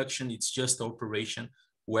array reduction, it's just an operation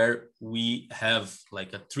where we have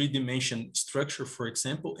like a three-dimension structure, for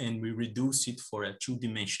example, and we reduce it for a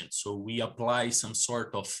two-dimension. So we apply some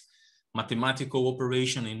sort of mathematical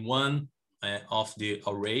operation in one of the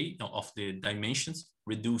array of the dimensions,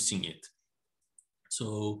 reducing it.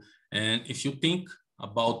 So, and if you think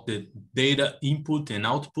about the data input and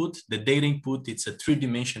output, the data input, it's a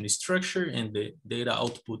three-dimensional structure, and the data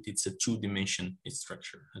output, it's a two-dimensional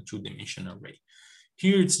structure, a two-dimensional array.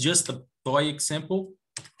 Here, it's just a toy example.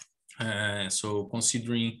 So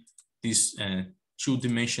considering this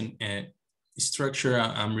two-dimension structure,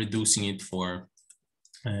 I'm reducing it for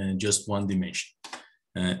just one dimension.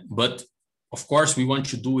 But of course, we want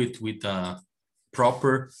to do it with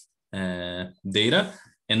proper data.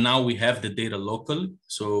 And now we have the data locally.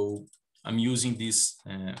 So I'm using this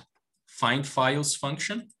find files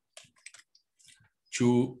function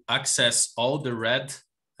to access all the red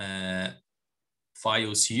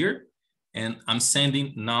files here. And I'm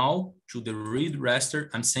sending now to the read raster,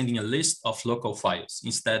 I'm sending a list of local files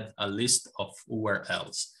instead a list of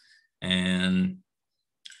URLs. And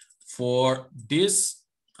for this,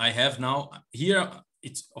 I have now here,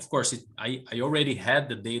 it's of course, I already had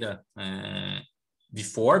the data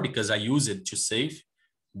before because I use it to save,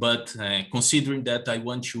 but considering that I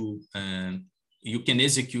want to, you can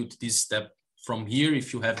execute this step from here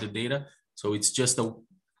if you have the data. So it's just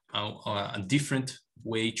a different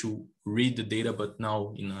way to read the data, but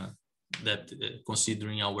now in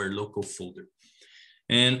considering our local folder.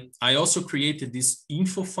 And I also created this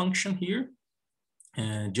info function here,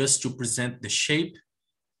 just to present the shape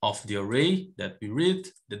of the array that we read,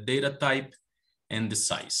 the data type, and the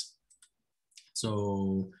size.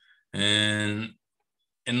 So, and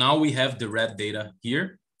now we have the red data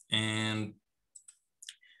here. And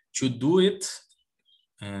to do it,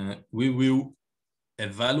 we will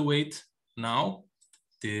evaluate now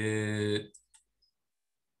the,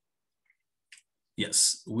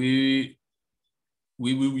 yes, we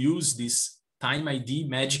will use this time ID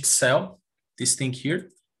magic cell, this thing here.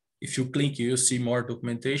 If you click, you'll see more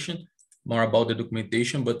documentation, more about the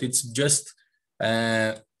documentation, but it's just,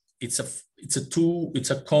 it's a tool,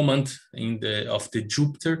 it's a command in of the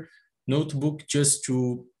Jupyter notebook just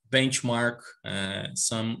to benchmark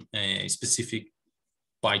some specific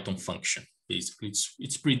Python function. Basically,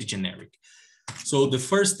 it's pretty generic. So the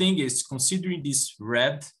first thing is considering this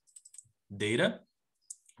red data,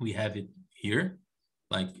 we have it here.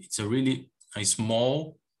 Like it's a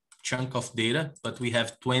small chunk of data, but we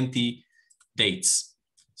have 20 dates.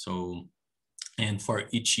 So, and for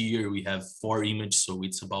each year we have 4 images, so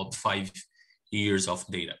it's about 5 years of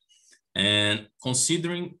data. And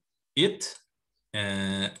considering it,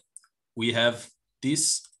 we have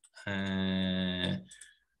this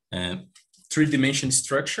three-dimension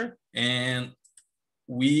structure, and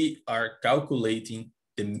we are calculating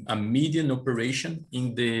a median operation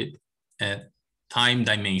in the time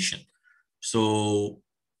dimension. So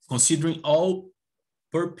considering all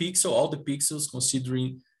per pixel, all the pixels,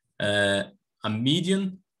 considering a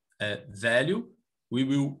median value, we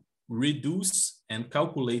will reduce and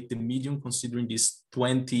calculate the median considering these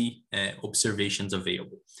 20 observations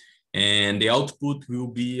available. And the output will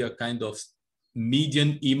be a kind of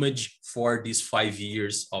median image for these 5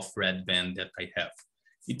 years of red band that I have.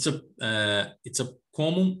 It's a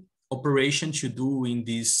common operation to do in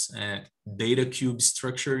this data cube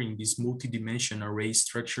structure, in this multi-dimensional array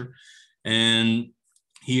structure. And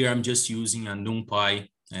here I'm just using a NumPy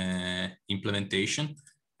implementation,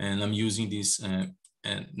 and I'm using this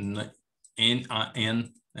NaN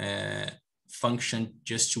function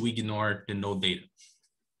just to ignore the no data.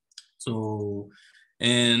 So,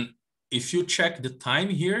 and if you check the time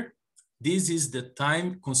here, this is the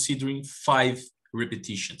time considering 5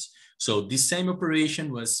 repetitions. So this same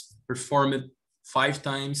operation was performed 5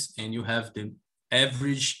 times, and you have the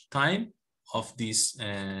average time of this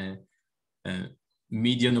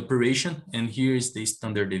median operation, and here is the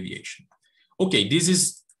standard deviation. Okay, this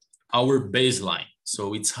is our baseline.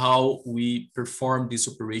 So it's how we perform this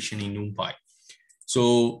operation in NumPy.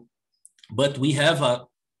 So, but we have a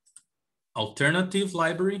alternative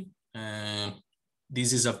library.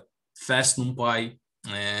 This is a fast NumPy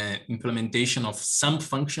implementation of some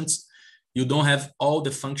functions. You don't have all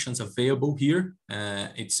the functions available here.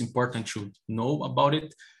 It's important to know about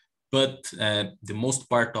it, but the most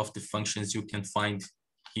part of the functions you can find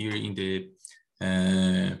here in the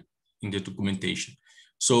documentation.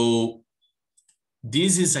 So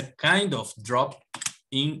this is a kind of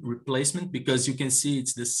drop-in replacement because you can see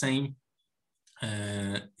it's the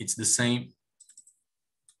same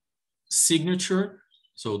signature,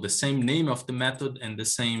 so the same name of the method and the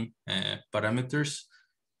same parameters.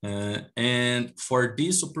 And for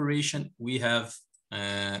this operation, we have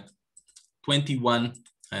 21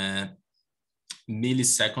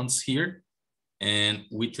 milliseconds here, and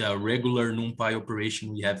with a regular NumPy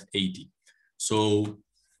operation, we have 80. So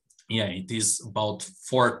yeah, it is about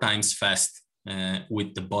 4 times fast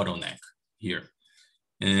with the bottleneck here.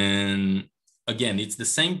 And again, it's the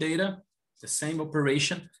same data, the same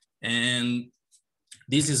operation, and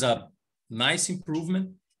this is a nice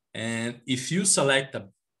improvement. And if you select a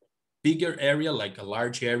bigger area, like a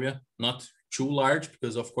large area, not too large,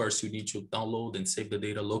 because of course you need to download and save the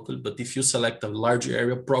data locally, but if you select a large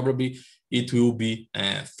area, probably it will be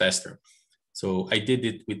faster. So I did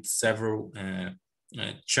it with several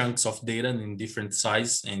chunks of data in different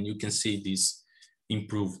size, and you can see this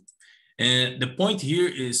improve. And the point here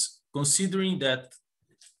is considering that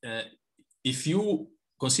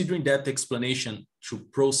considering that explanation to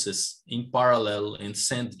process in parallel and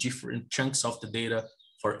send different chunks of the data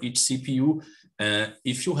for each CPU,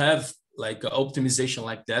 if you have like an optimization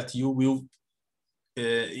like that, you will,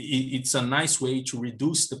 it's a nice way to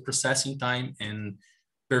reduce the processing time and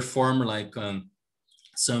perform like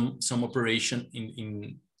some operation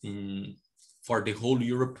for the whole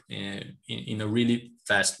Europe in a really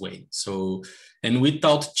fast way. So, and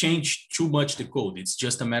without change too much the code, it's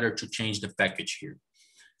just a matter to change the package here.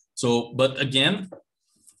 So, but again,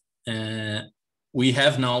 we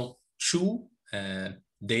have now 2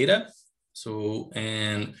 data. So,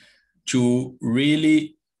 and to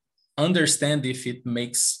really understand if it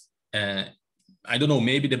makes, I don't know,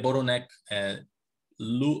 maybe the bottleneck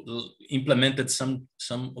implemented some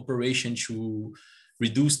operation to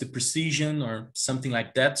reduce the precision or something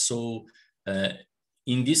like that. So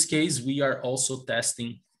in this case, we are also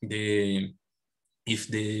testing if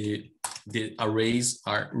the arrays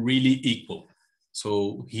are really equal.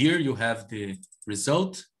 So here you have the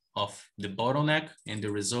result of the bottleneck and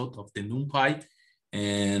the result of the NumPy.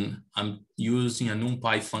 And I'm using a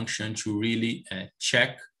NumPy function to really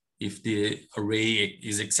check if the array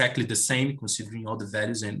is exactly the same, considering all the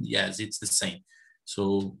values, and yes, it's the same.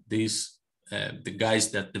 So these, the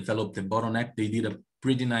guys that developed the bottleneck, they did a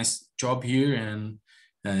pretty nice job here and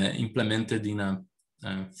implemented in a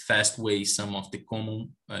fast way some of the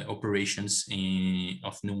common operations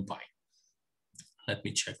of NumPy. Let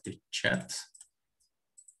me check the chat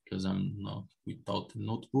because I'm not without the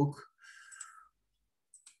notebook.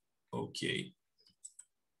 Okay,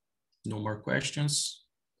 no more questions.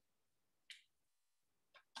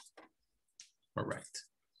 All right.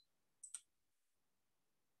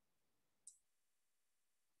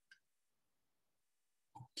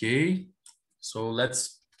 Okay, so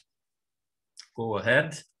let's go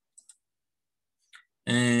ahead.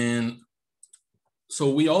 And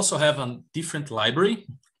so we also have a different library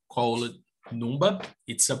called NumPy.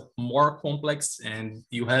 It's a more complex, and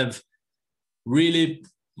you have really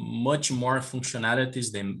much more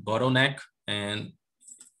functionalities than bottleneck, and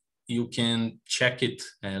you can check it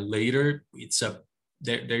later.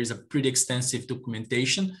 There is a pretty extensive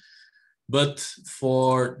documentation, but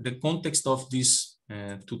for the context of this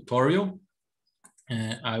tutorial,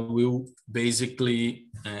 I will basically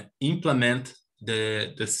implement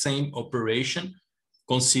the same operation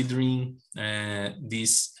considering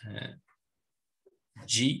this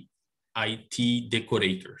GIT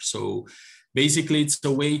decorator. So basically it's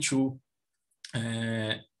a way to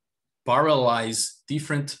parallelize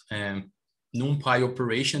different NumPy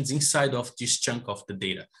operations inside of this chunk of the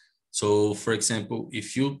data. So for example,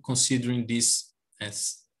 if you're considering this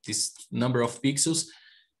as this number of pixels,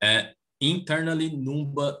 internally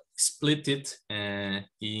NumPy split it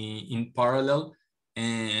in parallel,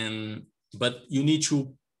 but you need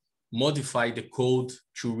to modify the code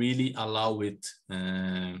to really allow it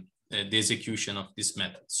the execution of this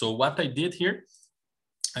method. So what I did here,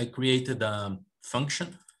 I created a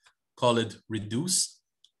function called reduce,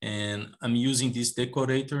 and I'm using this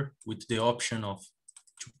decorator with the option of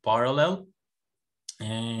to parallel.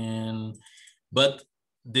 But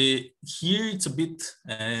here it's a bit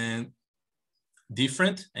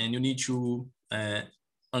different, and you need to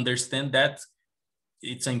understand that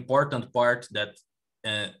it's an important part that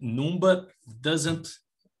NumPy doesn't,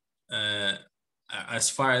 as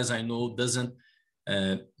far as I know, doesn't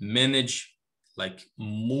manage like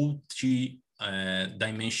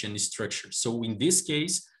multi-dimension structure. So in this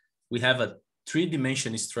case, we have a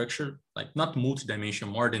 3-dimension structure, like not multi-dimension,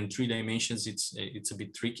 more than 3 dimensions. It's a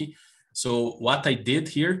bit tricky. So what I did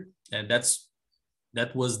here, and that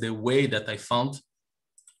was the way that I found.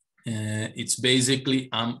 It's basically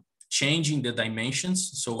I'm changing the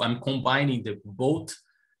dimensions. So I'm combining both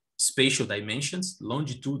spatial dimensions,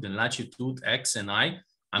 longitude and latitude, X and Y.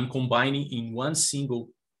 I'm combining in one single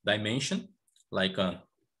dimension, like a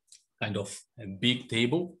kind of a big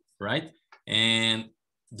table, right? And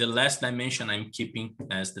the last dimension I'm keeping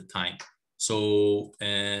as the time. So,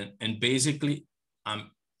 and basically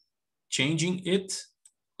I'm changing it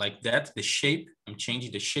like that, the shape, I'm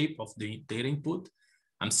changing the shape of the data input.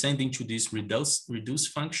 I'm sending to this reduce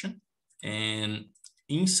function, and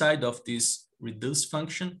inside of this reduce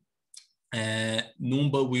function,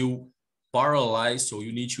 NumPy will parallelize. So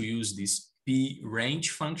you need to use this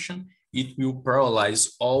p-range function. It will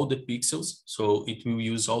parallelize all the pixels. So it will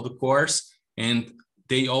use all the cores, and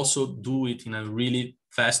they also do it in a really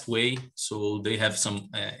fast way. So they have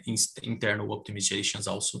some internal optimizations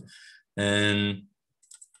also. And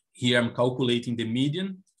here I'm calculating the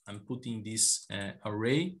median. I'm putting this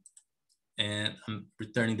array, and I'm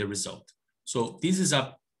returning the result. So this is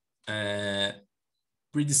a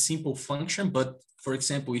pretty simple function, but for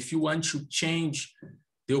example, if you want to change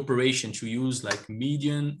the operation to use like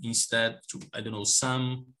median instead to, I don't know,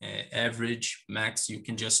 sum, average, max, you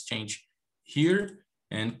can just change here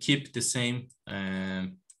and keep the same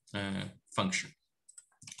function.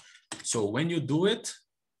 So when you do it,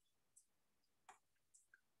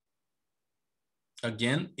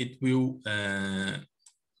 again, it will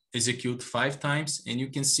execute 5 times, and you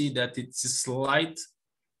can see that it's slight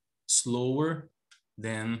slower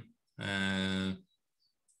than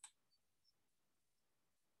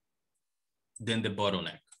the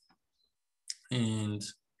bottleneck. And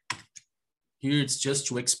here it's just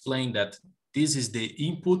to explain that this is the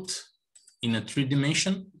input in a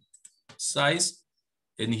 3-dimension size,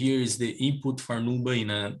 and here is the input for NumPy in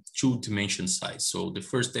a 2-dimension size. So the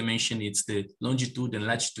first dimension, it's the longitude and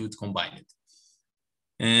latitude combined.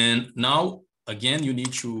 And now, again, you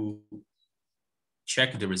need to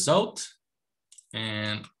check the result,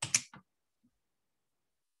 and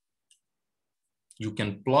you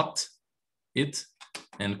can plot it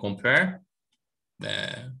and compare.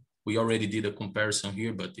 We already did a comparison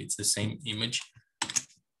here, but it's the same image.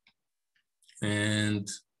 And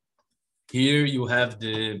here you have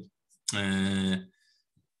the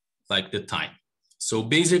like the time. So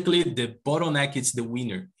basically the bottleneck is the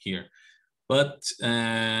winner here. But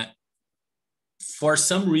for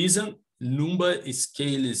some reason, NumPy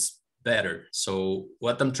scale is better. So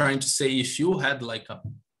what I'm trying to say, if you had like a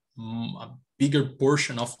bigger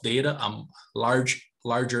portion of data, a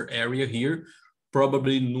larger area here,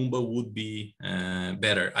 probably NumPy would be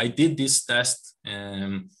better. I did this test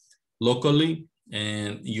locally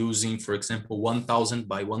and using, for example, 1000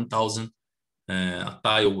 by 1000 a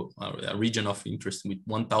tile, a region of interest with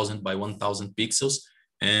 1000 by 1000 pixels,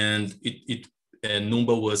 and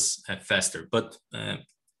NumPy was faster. But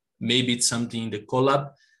maybe it's something in the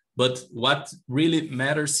collab. But what really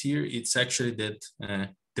matters here, it's actually that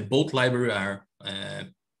the both library are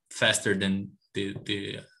faster than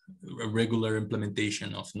the regular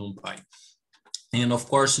implementation of NumPy. And of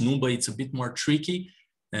course, NumPy, it's a bit more tricky.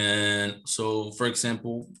 And so, for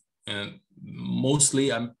example,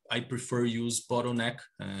 mostly I prefer use bottleneck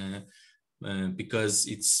because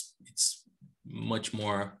it's much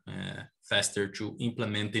more faster to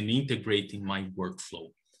implement and integrate in my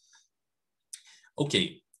workflow.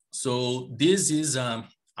 Okay, so this is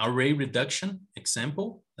array reduction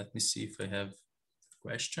example. Let me see if I have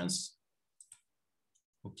questions.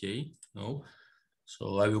 Okay, no.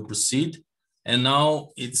 So I will proceed. And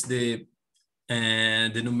now it's the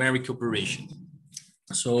numeric operation.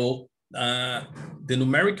 So the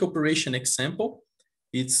numeric operation example,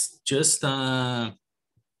 it's just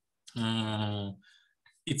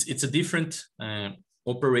it's a different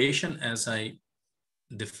operation as I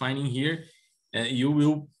defining here. You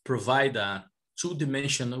will provide a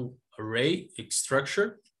two-dimensional array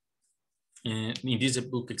structure. In this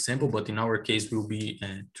book example, but in our case will be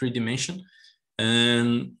three-dimensional,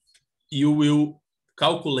 and you will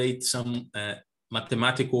calculate some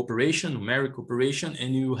mathematical operation, numeric operation,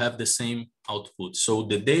 and you have the same output. So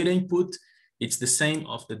the data input, it's the same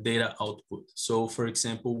of the data output. So for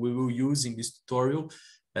example, we will use in this tutorial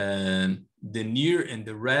the near and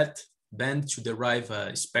the red band to derive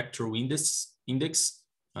a spectral index,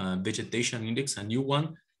 vegetation index, a new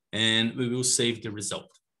one, and we will save the result.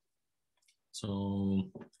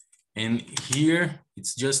 So, and here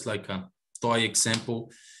it's just like a toy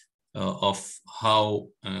example of how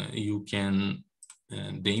you can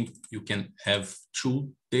have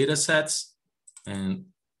two data sets and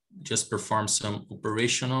just perform some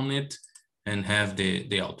operation on it and have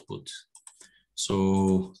the output.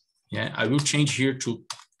 So yeah, I will change here to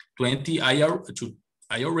 20. I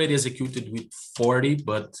already executed with 40,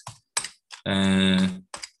 but I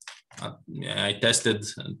tested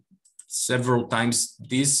several times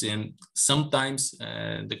this, and sometimes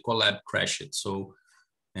the collab crashed. So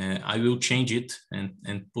I will change it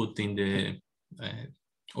and put in the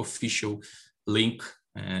official link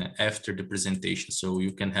after the presentation, so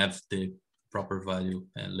you can have the proper value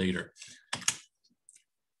later.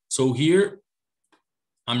 So here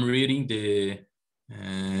I'm reading the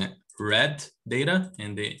red data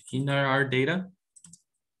and the NIR data,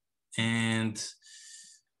 and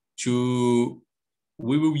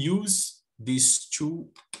we will use these two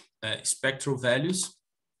spectral values,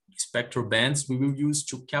 spectral bands, we will use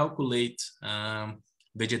to calculate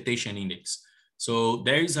vegetation index. So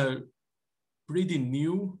there is a pretty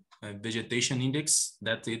new vegetation index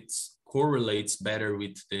that it correlates better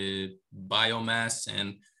with the biomass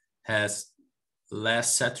and has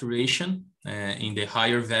less saturation in the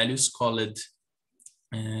higher values, called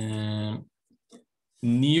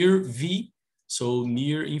near V. So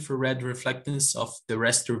near infrared reflectance of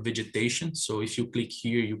terrestrial vegetation. So if you click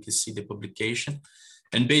here, you can see the publication.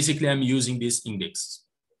 And basically I'm using this index.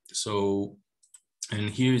 So, and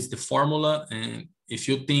here is the formula. And if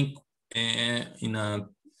you think in a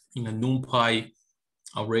NumPy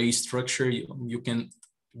array structure, you can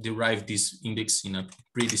derive this index in a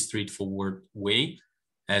pretty straightforward way,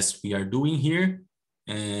 as we are doing here.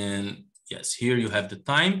 And yes, here you have the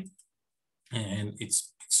time, and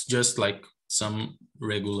it's just like some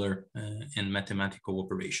regular and mathematical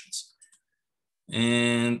operations.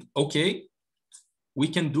 And okay, we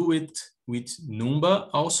can do it with Numba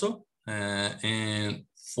also. And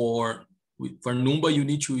for Numba, you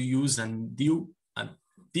need to use a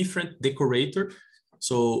different decorator.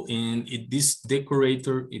 So in this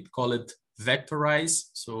decorator, it called vectorize.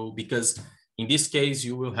 So because in this case,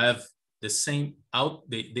 you will have the same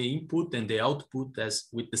the input and the output as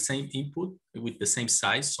with the same input, with the same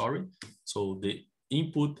size, sorry. So the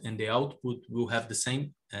input and the output will have the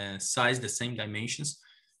same size, the same dimensions.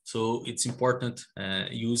 So it's important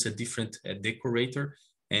use a different decorator,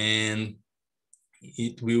 and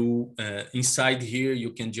it will, inside here,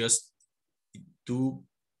 you can just do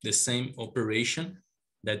the same operation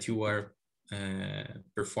that you are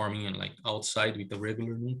performing in like outside with a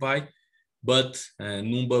regular NumPy, but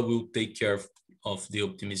Numba will take care of the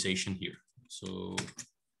optimization here. So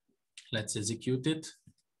let's execute it.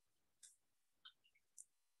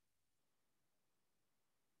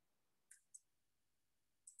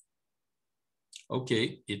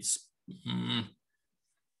 Okay, it's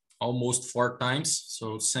almost 4 times,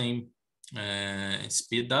 so same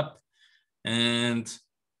speed up. And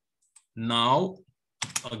now,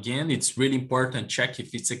 again, it's really important to check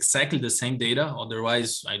if it's exactly the same data.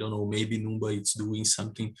 Otherwise, I don't know, maybe Numba it's doing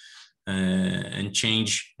something and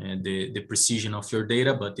change the precision of your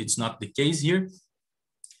data, but it's not the case here.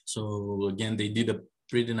 So again, they did a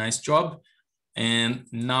pretty nice job. And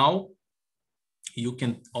now you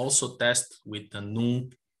can also test with the num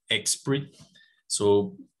expert.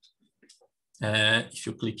 So if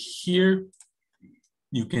you click here,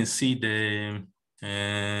 you can see the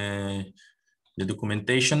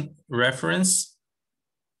documentation reference.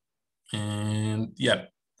 And yeah,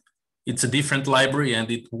 it's a different library and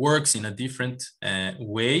it works in a different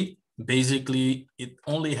way. Basically, it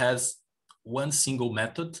only has one single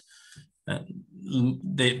method.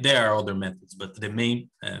 There are other methods, but the main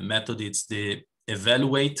method is the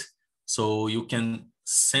evaluate. So you can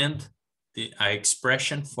send the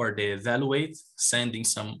expression for the evaluate, sending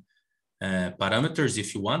some parameters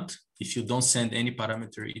if you want. If you don't send any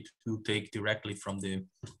parameter, it will take directly from the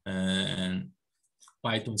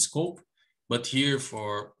Python scope. But here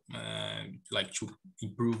for like to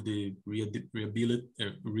improve the readability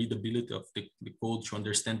of the code, to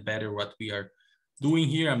understand better what we are doing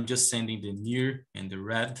here, I'm just sending the near and the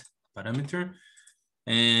red parameter.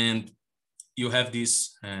 And you have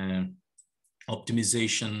this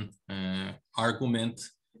optimization argument.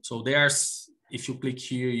 So there's, if you click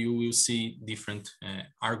here, you will see different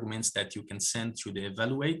arguments that you can send to the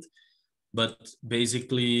evaluate. But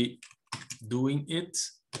basically doing it,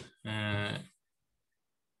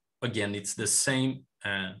 again, it's the same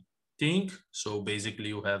thing. So basically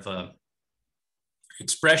you have a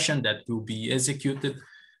expression that will be executed.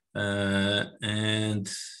 And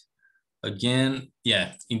again,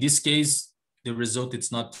 yeah, in this case, the result,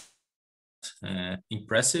 it's not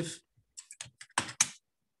impressive.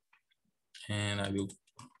 And I will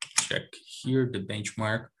check here the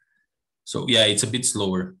benchmark. So yeah, it's a bit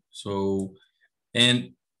slower. So,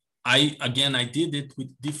 and I did it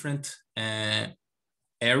with different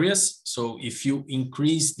areas. So if you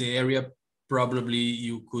increase the area, probably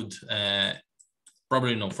you could,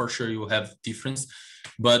 probably no, for sure you have difference.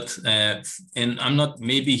 But, and I'm not,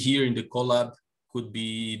 maybe here in the collab could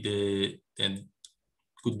be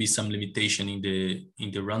could be some limitation in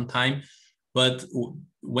the runtime. But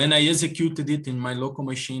when I executed it in my local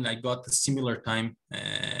machine, I got a similar time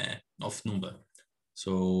of Numba.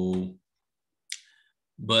 So,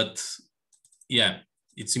 but yeah,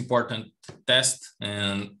 it's important to test.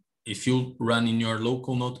 And if you run in your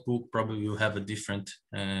local notebook, probably you have a different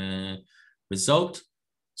result.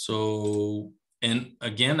 So, and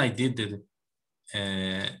again, I did the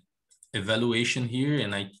evaluation here,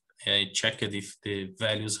 and I checked if the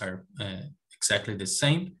values are exactly the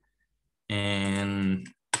same. And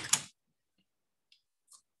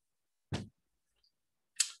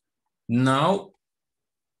now,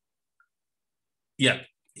 yeah,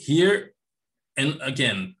 here, and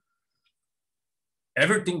again,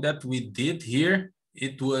 everything that we did here,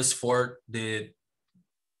 it was for the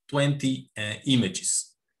 20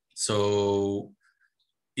 images. So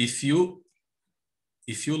if you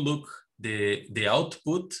look the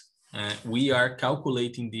output, we are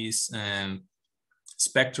calculating this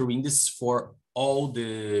spectral index for all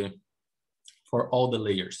the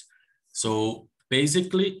layers. So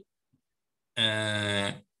basically,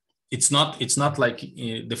 it's not like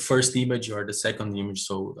the first image or the second image.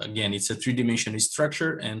 So again, it's a three-dimensional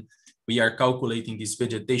structure, and we are calculating this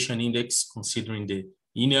vegetation index considering the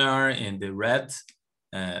linear and the red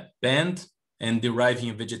band, and deriving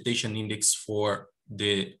a vegetation index for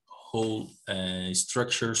the whole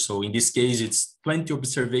structure. So in this case, it's 20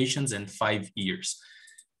 observations and 5 years.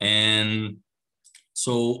 And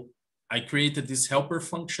so I created this helper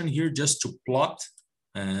function here just to plot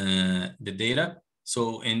the data.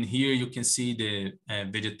 So, and here you can see the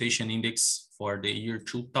vegetation index for the year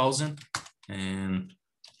 2000. And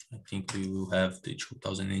I think we will have the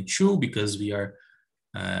 2002 because we are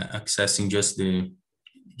accessing just the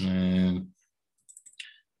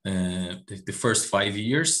first 5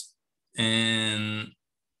 years. And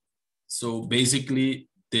so basically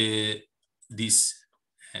this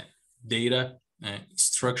data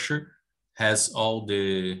structure has all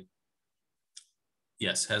the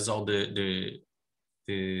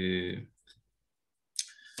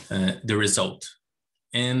result.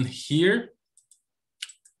 And here,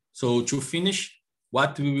 so to finish,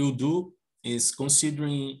 what we will do is,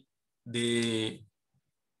 considering the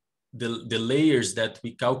layers that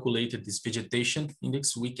we calculated this vegetation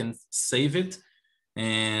index, we can save it.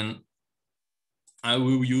 And I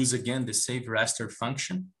will use again the save raster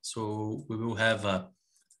function. So we will have a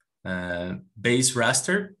base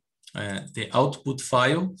raster, the output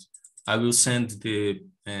file. I will send the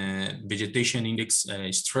vegetation index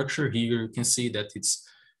structure. Here you can see that it's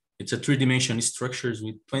a three-dimensional structure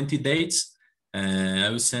with 20 dates. I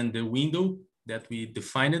will send the window that we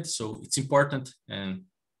defined. So it's important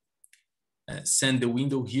send the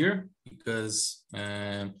window here because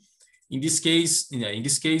In this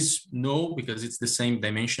case, no, because it's the same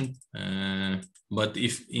dimension. But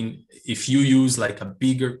if you use like a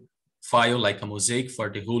bigger file, like a mosaic for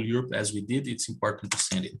the whole Europe, as we did, it's important to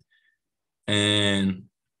send it. And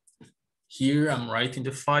here I'm writing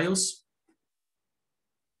the files.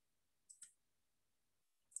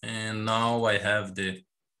 And now I have the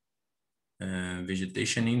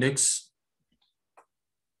vegetation index.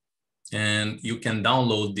 And you can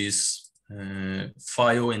download this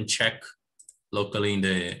file and check locally in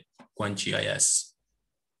the QuantGIS.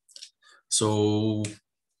 So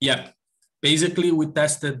yeah, basically we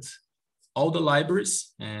tested all the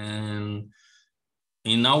libraries, and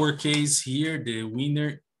in our case here, the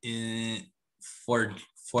winner for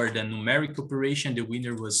the numeric operation, the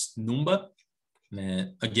winner was Numba.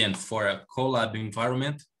 Again, for a Colab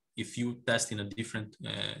environment. If you test in a different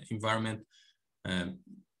environment,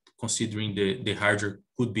 considering the hardware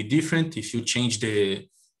could be different. If you change the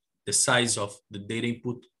size of the data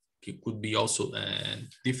input, it could be also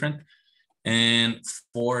different. And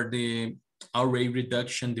for the array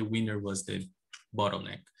reduction, the winner was the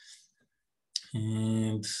bottleneck.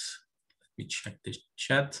 And let me check the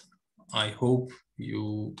chat. I hope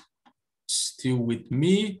you still with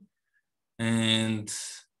me. And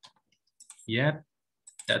yeah,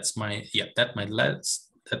 that's my last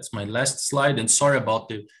slide. And sorry about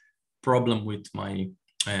the problem with my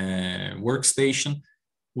workstation.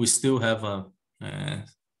 We still have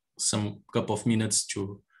some couple of minutes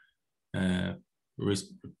to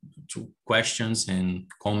questions and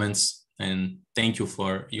comments, and thank you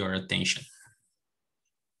for your attention.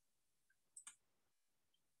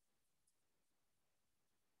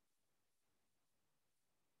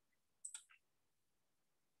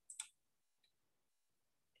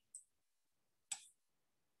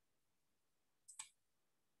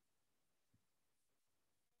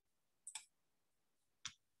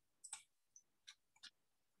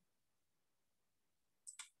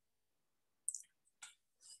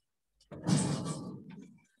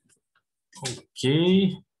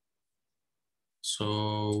 Okay,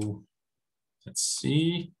 so let's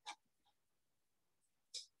see.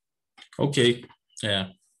 Okay, yeah,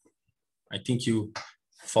 I think you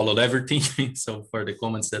followed everything. So for the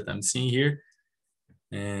comments that I'm seeing here,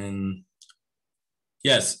 and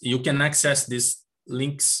yes, you can access these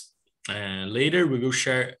links later. We will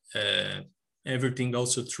share everything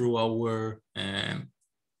also through our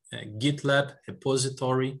GitLab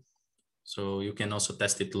repository. So you can also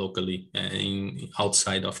test it locally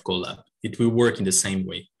outside of Colab. It will work in the same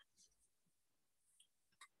way.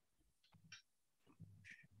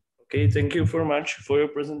 Okay, thank you very much for your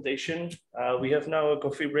presentation. We have now a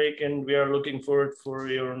coffee break and we are looking forward for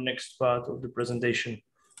your next part of the presentation.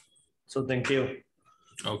 So thank you.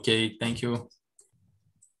 Okay, thank you.